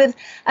start with,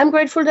 I'm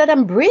grateful that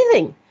I'm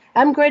breathing.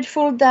 I'm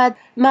grateful that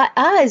my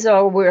eyes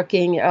are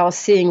working or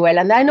seeing well.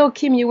 And I know,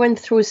 Kim, you went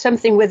through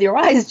something with your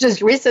eyes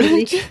just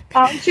recently.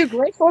 Aren't you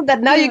grateful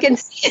that now you can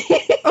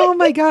see? Oh,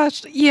 my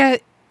gosh. Yeah.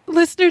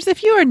 Listeners,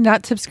 if you are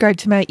not subscribed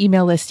to my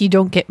email list, you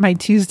don't get my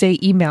Tuesday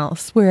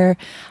emails where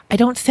I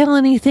don't sell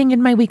anything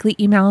in my weekly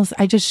emails.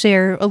 I just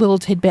share a little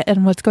tidbit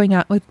on what's going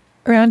on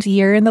around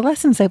here and the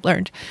lessons I've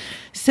learned.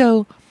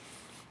 So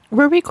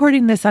we're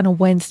recording this on a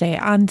Wednesday.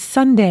 On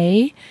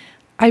Sunday,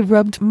 I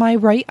rubbed my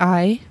right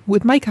eye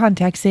with my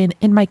contacts in,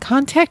 and my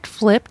contact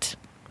flipped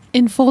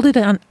and folded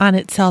on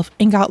itself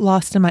and got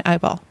lost in my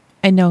eyeball.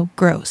 I know,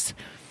 gross.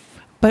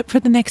 But for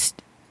the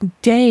next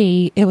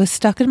day, it was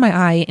stuck in my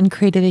eye and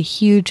created a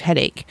huge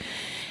headache.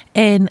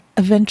 And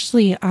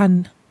eventually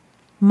on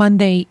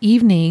Monday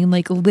evening,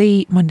 like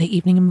late Monday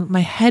evening,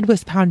 my head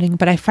was pounding,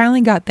 but I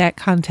finally got that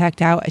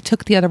contact out. I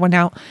took the other one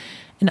out,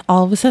 and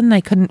all of a sudden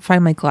I couldn't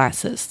find my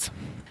glasses.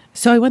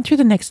 So I went through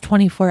the next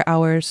 24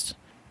 hours,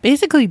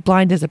 basically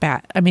blind as a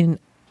bat. I mean,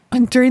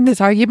 during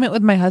this argument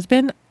with my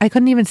husband, I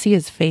couldn't even see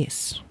his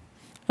face.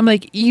 I'm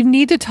like, you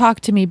need to talk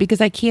to me because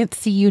I can't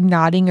see you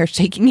nodding or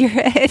shaking your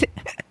head.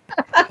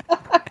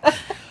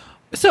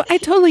 So I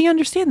totally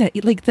understand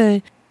that. Like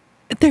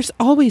there's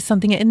always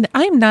something, and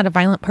I'm not a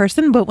violent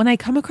person, but when I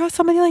come across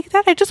somebody like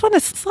that, I just want to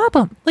slap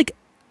them. Like,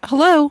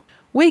 hello,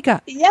 wake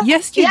up. Yeah,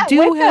 yes, you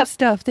do have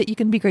stuff that you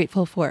can be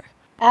grateful for.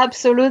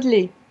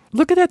 Absolutely.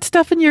 Look at that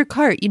stuff in your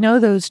cart. You know,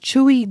 those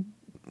chewy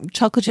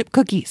chocolate chip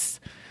cookies.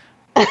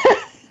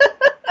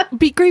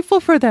 Be grateful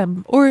for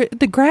them. Or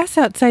the grass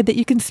outside that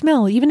you can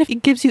smell, even if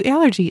it gives you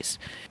allergies.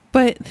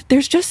 But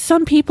there's just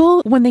some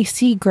people, when they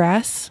see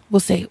grass, will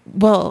say,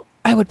 well,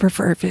 I would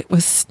prefer if it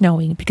was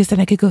snowing because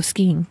then I could go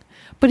skiing.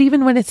 But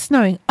even when it's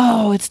snowing,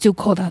 oh, it's too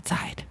cold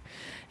outside.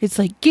 It's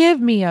like, give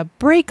me a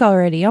break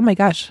already. Oh my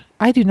gosh.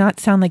 I do not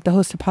sound like the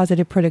host of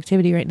Positive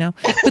Productivity right now.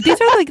 But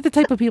these are like the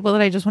type of people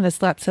that I just want to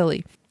slap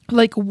silly.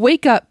 Like,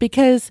 wake up,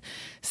 because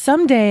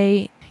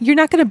someday you're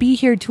not going to be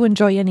here to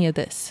enjoy any of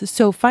this.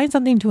 So find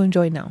something to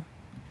enjoy now.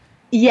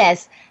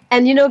 Yes.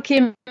 And you know,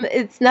 Kim,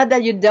 it's not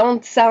that you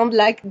don't sound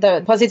like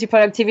the Positive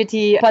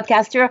Productivity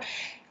podcaster.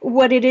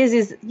 What it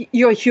is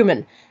you're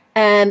human.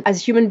 And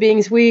as human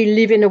beings, we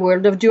live in a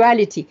world of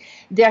duality.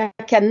 There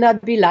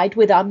cannot be light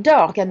without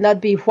dark,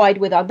 cannot be white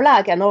without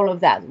black, and all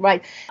of that,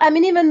 right? I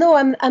mean, even though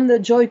I'm the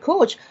joy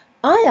coach,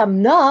 I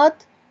am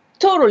not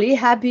totally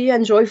happy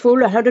and joyful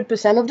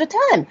 100% of the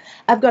time.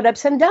 I've got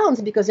ups and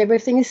downs because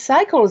everything is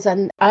cycles,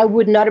 and I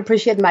would not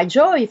appreciate my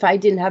joy if I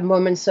didn't have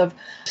moments of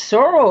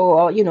sorrow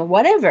or, you know,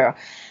 whatever.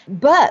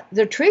 But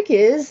the trick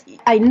is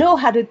I know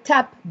how to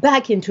tap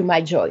back into my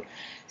joy.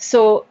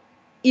 So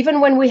even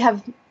when we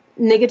have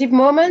negative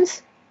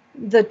moments,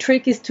 the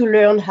trick is to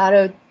learn how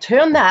to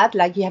turn that,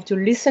 like you have to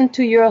listen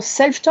to your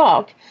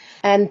self-talk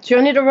and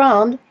turn it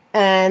around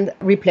and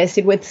replace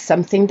it with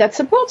something that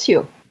supports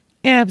you.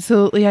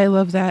 Absolutely. I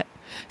love that.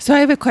 So I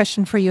have a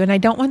question for you, and I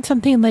don't want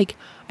something like,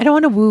 I don't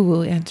want a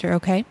woo-woo answer,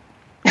 okay?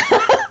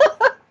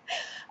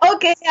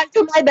 Okay, I'll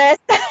do my best.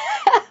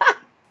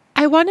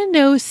 I want to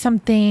know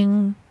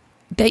something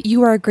that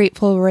you are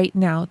grateful right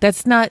now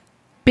that's not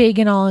big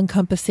and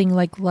all-encompassing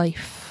like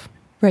life,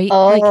 right?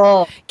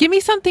 Oh. Like, give me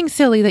something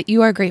silly that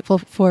you are grateful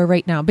for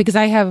right now, because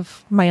I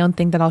have my own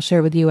thing that I'll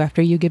share with you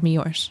after you give me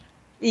yours.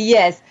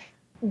 Yes.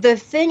 The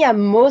thing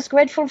I'm most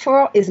grateful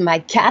for is my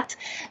cat,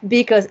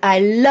 because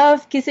I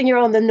love kissing her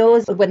on the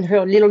nose when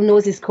her little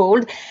nose is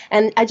cold.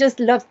 And I just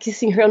love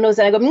kissing her nose,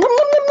 and I go, nom, nom,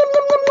 nom, nom,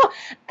 nom, nom, nom.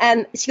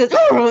 And she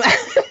goes,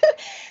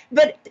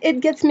 but it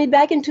gets me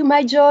back into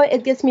my joy.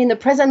 It gets me in the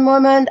present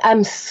moment.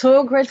 I'm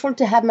so grateful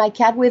to have my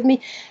cat with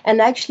me.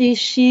 And actually,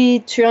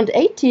 she turned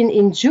 18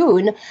 in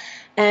June.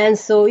 And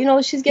so, you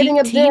know, she's getting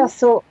 18? Up there.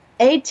 So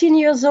 18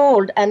 years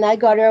old, and I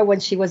got her when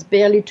she was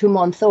barely 2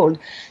 months old.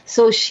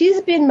 So she's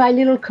been my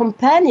little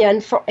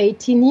companion for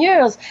 18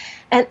 years.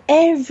 And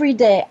every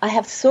day I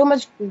have so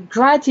much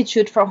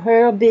gratitude for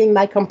her being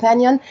my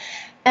companion.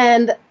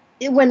 And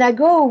when I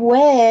go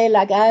away,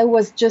 like I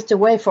was just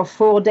away for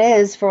 4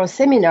 days for a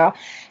seminar,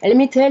 and let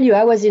me tell you,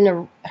 I was in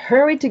a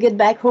hurry to get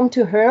back home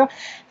to her.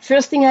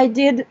 First thing I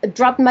did,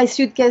 dropped my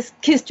suitcase,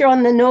 kissed her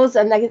on the nose,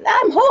 and like,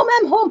 I'm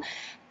home.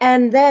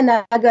 And then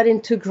I got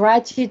into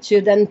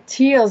gratitude and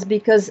tears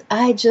because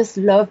I just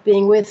love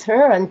being with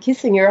her and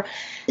kissing her.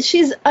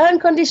 She's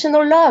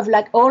unconditional love,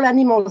 like all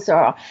animals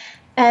are.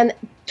 And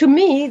to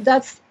me,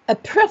 that's a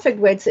perfect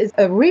way. It's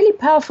a really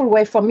powerful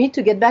way for me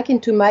to get back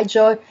into my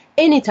joy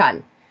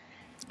anytime.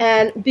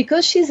 And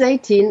because she's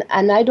 18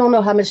 and I don't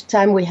know how much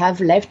time we have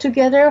left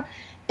together,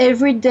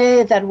 every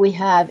day that we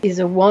have is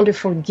a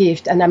wonderful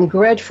gift. And I'm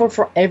grateful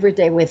for every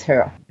day with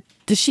her.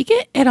 Does she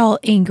get at all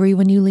angry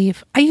when you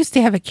leave? I used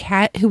to have a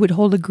cat who would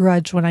hold a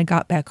grudge when I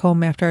got back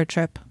home after a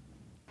trip.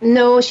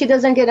 No, she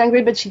doesn't get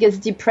angry, but she gets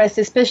depressed,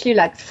 especially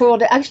like 4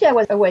 days. Actually, I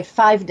was away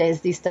 5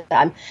 days this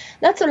time.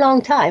 That's a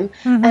long time.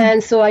 Mm-hmm.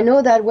 And so I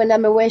know that when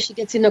I'm away, she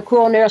gets in a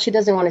corner. She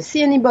doesn't want to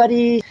see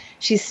anybody.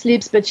 She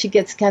sleeps, but she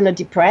gets kind of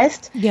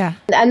depressed. Yeah.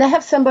 And I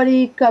have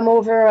somebody come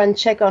over and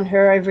check on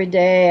her every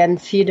day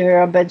and feed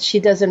her, but she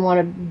doesn't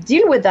want to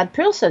deal with that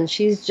person.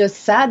 She's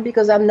just sad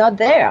because I'm not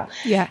there.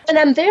 Yeah. And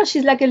I'm there.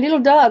 She's like a little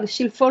dog.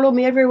 She'll follow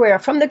me everywhere,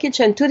 from the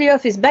kitchen to the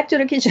office, back to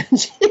the kitchen.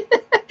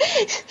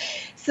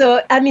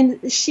 So, I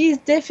mean, she's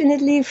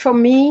definitely, for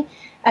me,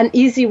 an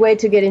easy way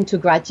to get into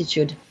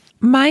gratitude.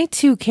 My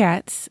 2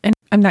 cats, and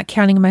I'm not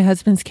counting my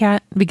husband's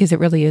cat because it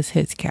really is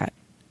his cat.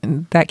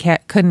 And that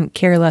cat couldn't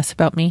care less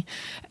about me.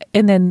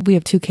 And then we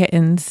have 2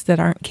 kittens that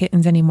aren't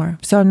kittens anymore.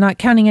 So I'm not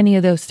counting any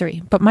of those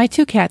 3. But my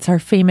 2 cats are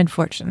Fame and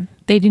Fortune.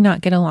 They do not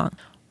get along.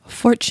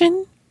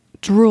 Fortune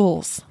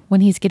drools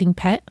when he's getting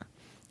pet.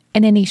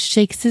 And then he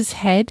shakes his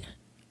head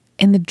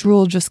and the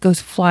drool just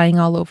goes flying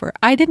all over.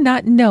 I did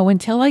not know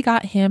until I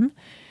got him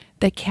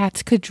that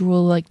cats could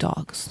drool like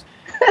dogs.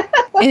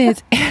 And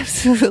it's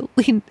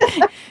absolutely,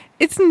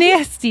 it's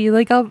nasty.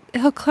 Like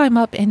he'll climb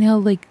up and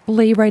he'll like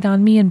lay right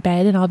on me in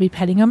bed and I'll be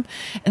petting him.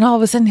 And all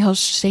of a sudden he'll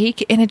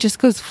shake and it just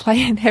goes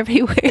flying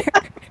everywhere.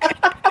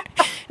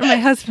 I'm my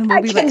husband will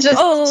I be can like, just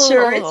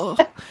picture oh,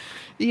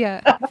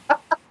 yeah.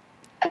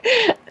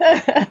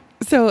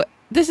 So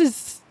this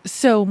is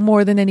so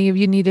more than any of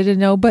you needed to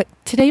know. But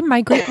today,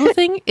 my grateful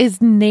thing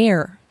is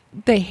Nair,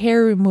 the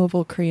hair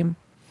removal cream.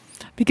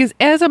 Because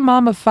as a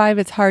mom of 5,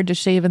 it's hard to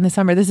shave in the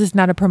summer. This is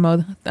not a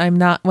promo. I'm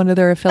not one of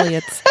their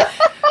affiliates.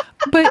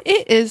 But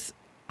it is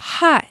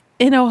hot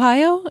in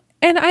Ohio,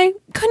 and I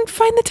couldn't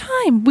find the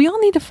time. We all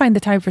need to find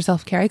the time for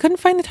self-care. I couldn't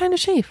find the time to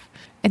shave.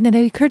 And then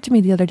it occurred to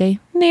me the other day,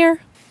 Nair,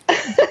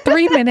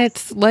 3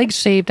 minutes, legs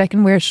shaved, I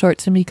can wear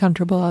shorts and be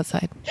comfortable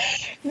outside.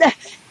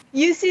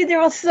 You see, there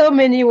are so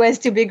many ways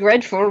to be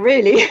grateful,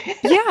 really.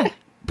 Yeah,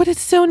 but it's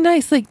so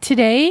nice. Like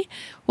today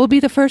will be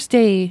the first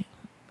day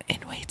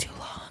in way too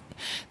long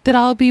that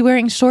I'll be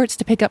wearing shorts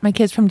to pick up my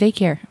kids from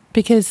daycare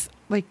because,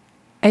 like,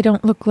 I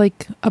don't look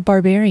like a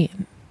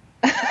barbarian.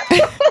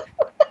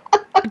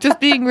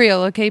 Just being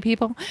real, okay,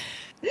 people?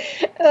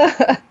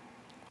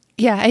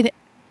 Yeah,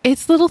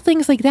 it's little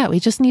things like that. We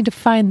just need to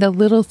find the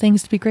little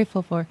things to be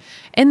grateful for.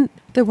 And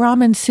the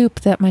ramen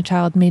soup that my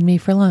child made me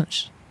for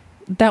lunch.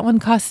 That one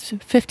cost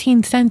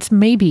 15 cents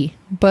maybe,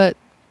 but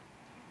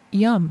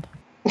yum.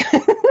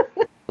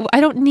 I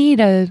don't need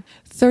a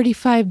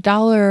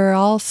 $35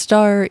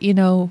 all-star,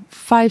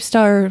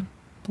 5-star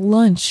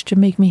lunch to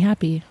make me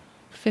happy.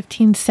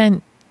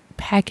 15-cent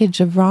package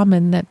of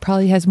ramen that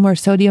probably has more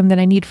sodium than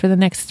I need for the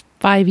next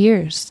 5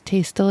 years.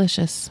 Tastes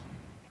delicious.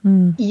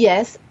 Mm.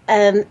 Yes,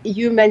 and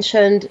you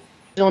mentioned you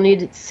don't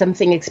need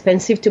something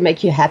expensive to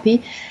make you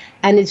happy.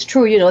 And it's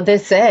true, they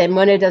say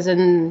money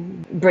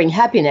doesn't bring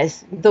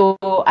happiness, though,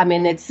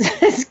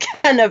 it's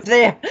kind of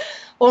there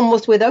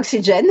almost with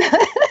oxygen.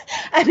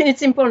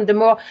 It's important. The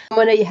more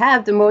money you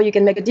have, the more you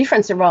can make a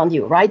difference around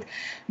you, right?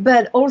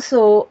 But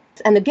also,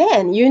 and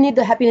again, you need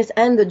the happiness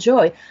and the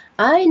joy.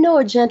 I know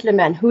a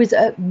gentleman who is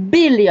a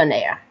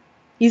billionaire.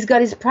 He's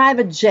got his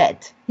private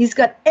jet. He's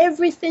got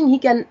everything he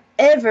can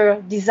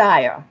ever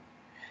desire.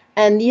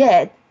 And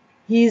yet,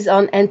 he's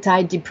on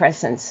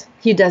antidepressants.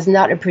 He does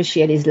not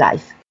appreciate his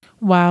life.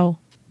 Wow.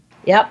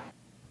 Yep.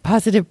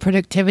 Positive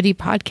Productivity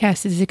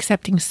Podcast is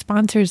accepting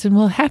sponsors and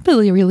will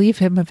happily relieve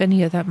him of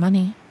any of that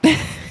money.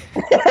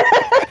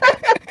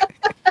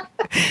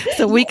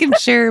 So we can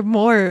share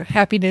more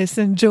happiness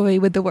and joy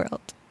with the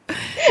world.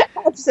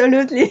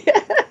 Absolutely.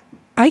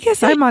 I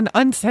guess I'm on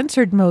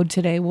uncensored mode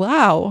today.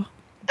 Wow.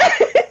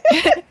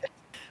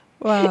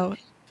 Wow.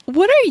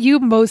 What are you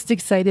most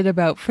excited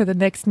about for the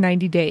next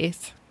 90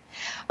 days?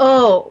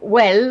 Oh,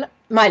 well,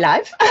 my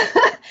life.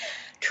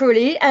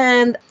 Truly.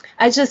 And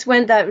I just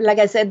went, like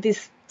I said,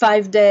 this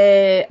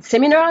 5-day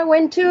seminar I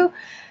went to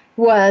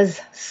was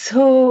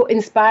so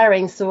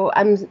inspiring. So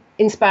I'm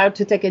inspired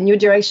to take a new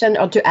direction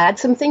or to add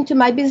something to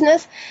my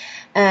business.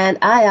 And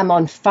I am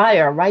on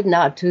fire right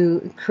now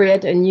to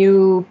create a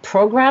new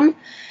program.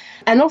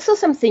 And also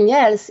something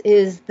else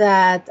is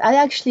that I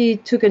actually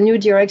took a new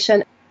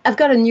direction. I've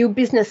got a new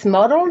business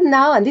model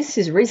now, and this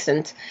is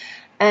recent.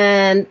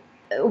 And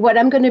what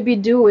I'm going to be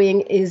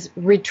doing is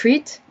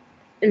retreat,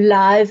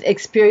 live,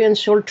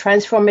 experiential,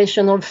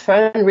 transformational,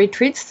 fun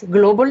retreats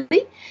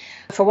globally.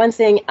 For one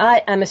thing,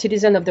 I am a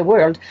citizen of the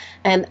world,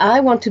 and I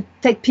want to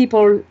take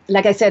people,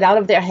 like I said, out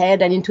of their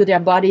head and into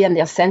their body and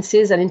their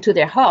senses and into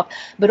their heart,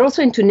 but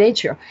also into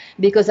nature,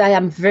 because I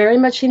am very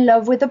much in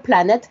love with the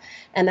planet,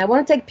 and I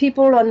want to take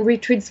people on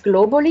retreats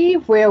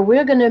globally where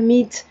we're going to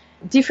meet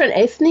different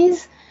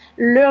ethnies,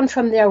 learn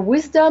from their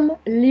wisdom,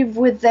 live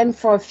with them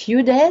for a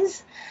few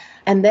days,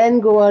 and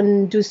then go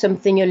on do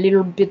something a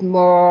little bit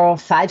more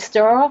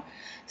 5-star.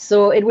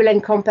 So it will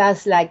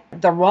encompass like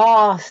the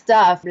raw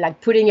stuff,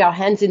 like putting your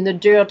hands in the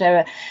dirt.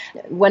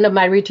 One of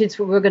my retreats,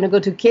 we're going to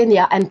go to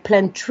Kenya and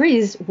plant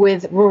trees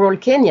with rural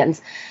Kenyans.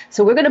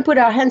 So we're going to put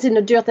our hands in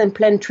the dirt and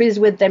plant trees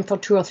with them for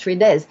 2 or 3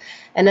 days.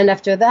 And then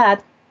after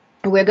that,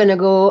 we're going to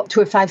go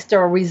to a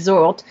 5-star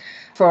resort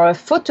for a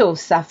photo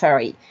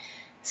safari.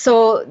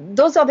 So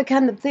those are the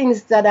kind of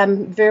things that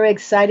I'm very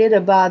excited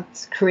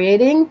about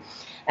creating.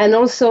 And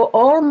also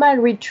all my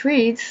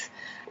retreats,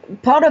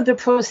 part of the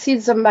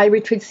proceeds of my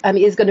retreats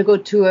is going to go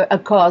to a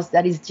cause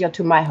that is dear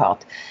to my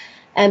heart.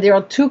 And there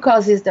are 2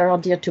 causes that are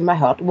dear to my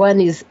heart. One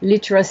is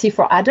literacy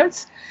for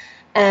adults,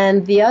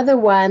 and the other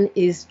one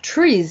is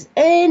trees.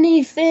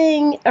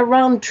 Anything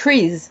around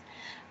trees.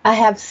 I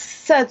have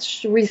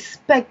such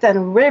respect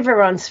and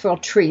reverence for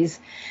trees.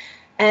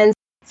 And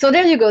so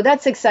there you go.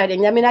 That's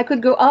exciting. I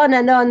could go on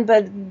and on,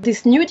 but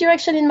this new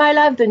direction in my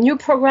life, the new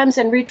programs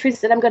and retreats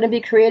that I'm going to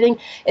be creating,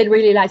 it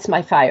really lights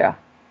my fire.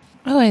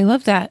 Oh, I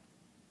love that.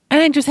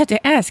 And I just had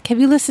to ask, have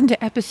you listened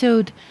to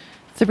episode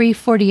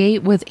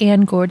 348 with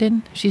Anne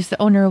Gordon? She's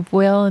the owner of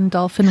Whale and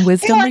Dolphin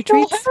Wisdom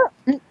Retreats.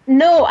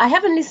 No, I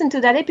haven't listened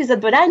to that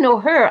episode, but I know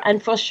her.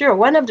 And for sure,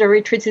 one of the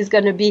retreats is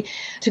going to be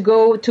to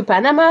go to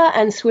Panama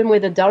and swim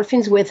with the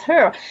dolphins with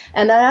her.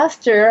 And I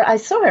asked her, I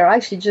saw her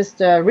actually just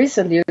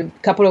recently, a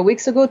couple of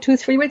weeks ago,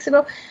 2-3 weeks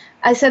ago.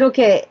 I said,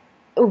 okay,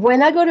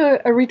 when I go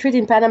to a retreat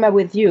in Panama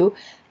with you,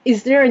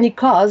 is there any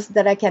cause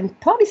that I can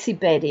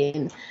participate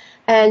in?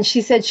 And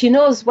she said she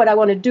knows what I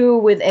want to do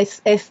with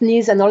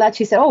ethnies and all that.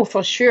 She said, oh,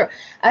 for sure,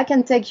 I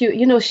can take you.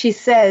 You know, she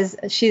says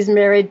she's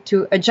married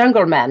to a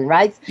jungle man,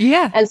 right?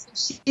 Yeah. And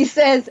so she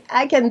says,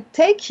 I can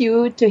take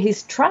you to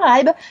his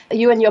tribe,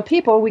 you and your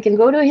people. We can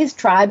go to his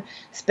tribe,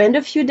 spend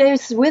a few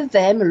days with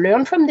them,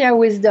 learn from their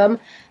wisdom,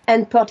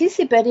 and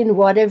participate in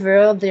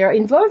whatever they're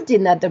involved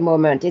in at the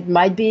moment. It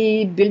might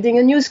be building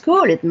a new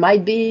school. It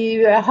might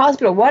be a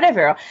hospital,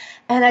 whatever.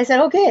 And I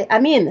said, okay,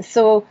 I'm in.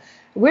 So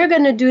we're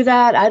going to do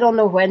that. I don't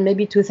know when,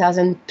 maybe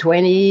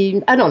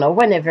 2020. I don't know,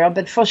 whenever.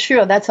 But for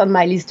sure, that's on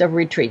my list of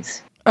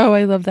retreats. Oh,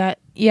 I love that.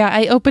 Yeah,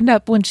 I opened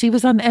up when she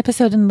was on the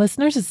episode, and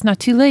listeners, it's not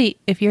too late.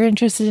 If you're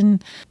interested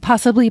in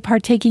possibly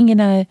partaking in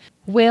a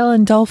whale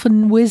and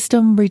dolphin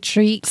wisdom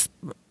retreat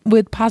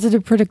with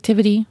positive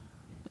productivity,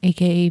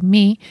 aka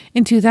me,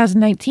 in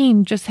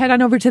 2019, just head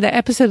on over to the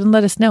episode and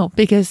let us know,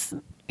 because,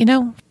 you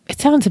know,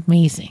 it sounds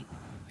amazing.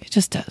 It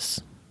just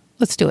does.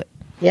 Let's do it.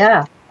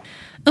 Yeah.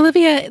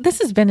 Olivia,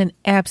 this has been an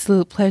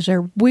absolute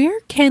pleasure. Where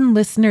can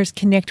listeners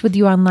connect with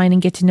you online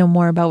and get to know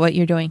more about what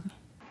you're doing?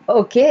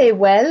 Okay,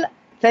 well,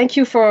 thank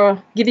you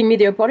for giving me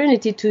the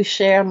opportunity to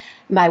share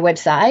my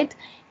website.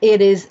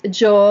 It is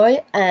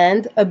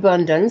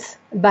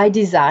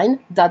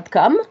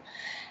joyandabundancebydesign.com.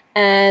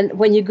 And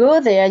when you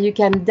go there, you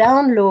can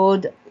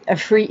download a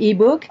free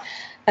ebook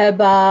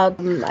about,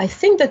 I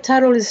think the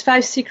title is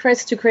 5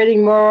 Secrets to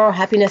Creating More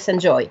Happiness and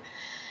Joy.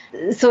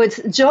 So it's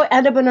Joy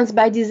and Abundance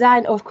by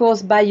Design, of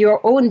course, by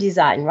your own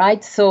design,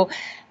 right? So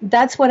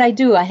that's what I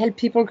do. I help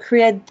people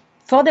create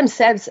for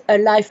themselves a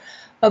life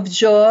of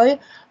joy,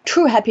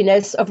 true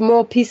happiness, of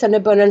more peace and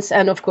abundance,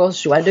 and of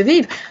course, joie de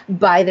vivre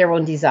by their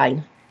own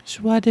design.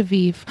 Joie de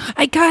vivre.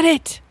 I got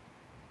it.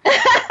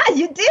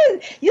 You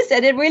did. You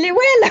said it really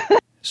well.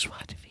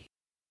 Joie de vivre.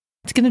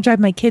 It's going to drive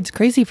my kids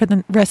crazy for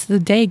the rest of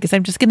the day because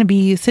I'm just going to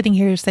be sitting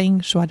here saying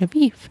joie de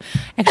vivre.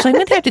 Actually, I'm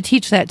going to have to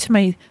teach that to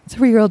my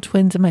 3-year-old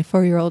twins and my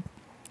 4-year-old.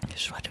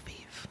 Joie de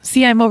vivre.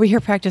 See, I'm over here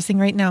practicing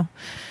right now.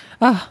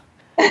 Oh,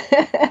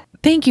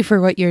 thank you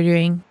for what you're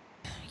doing.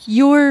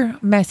 Your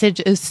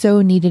message is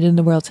so needed in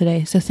the world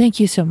today. So thank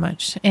you so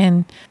much.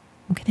 And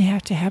I'm going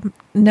to have,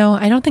 no,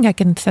 I don't think I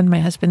can send my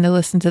husband to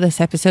listen to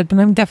this episode, but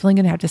I'm definitely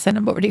going to have to send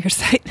him over to your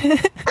site.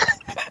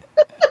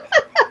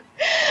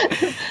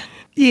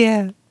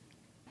 Yeah.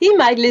 He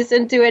might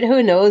listen to it,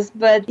 who knows?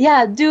 But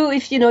yeah,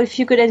 if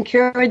you could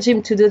encourage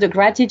him to do the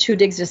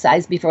gratitude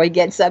exercise before he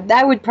gets up,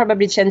 that would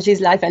probably change his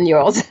life and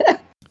yours.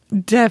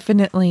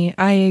 Definitely.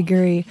 I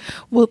agree.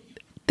 Well,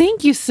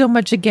 thank you so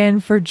much again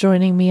for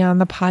joining me on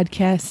the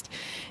podcast.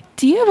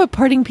 Do you have a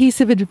parting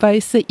piece of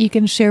advice that you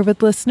can share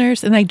with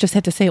listeners? And I just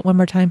had to say it one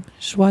more time.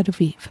 Joie de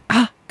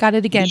vivre. Got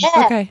it again.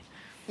 Yeah, okay.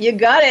 You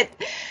got it.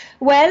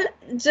 Well,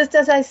 just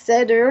as I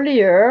said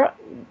earlier,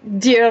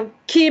 dear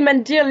Kim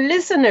and dear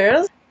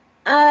listeners,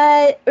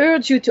 I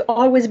urge you to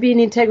always be in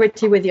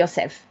integrity with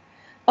yourself.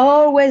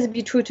 Always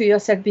be true to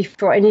yourself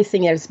before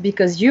anything else,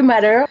 because you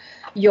matter,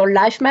 your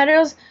life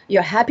matters,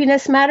 your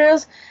happiness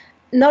matters,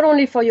 not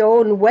only for your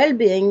own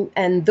well-being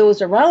and those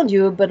around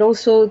you, but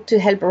also to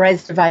help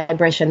raise the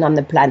vibration on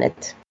the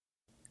planet.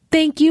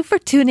 Thank you for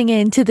tuning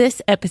in to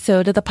this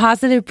episode of the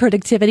Positive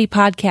Productivity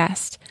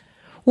Podcast.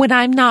 When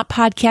I'm not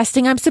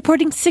podcasting, I'm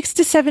supporting 6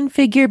 to 7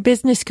 figure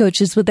business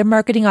coaches with their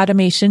marketing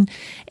automation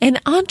and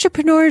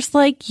entrepreneurs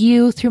like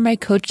you through my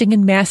coaching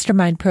and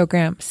mastermind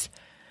programs.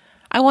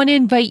 I want to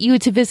invite you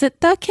to visit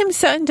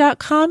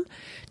thekimsutton.com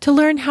to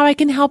learn how I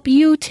can help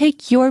you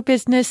take your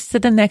business to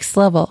the next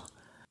level.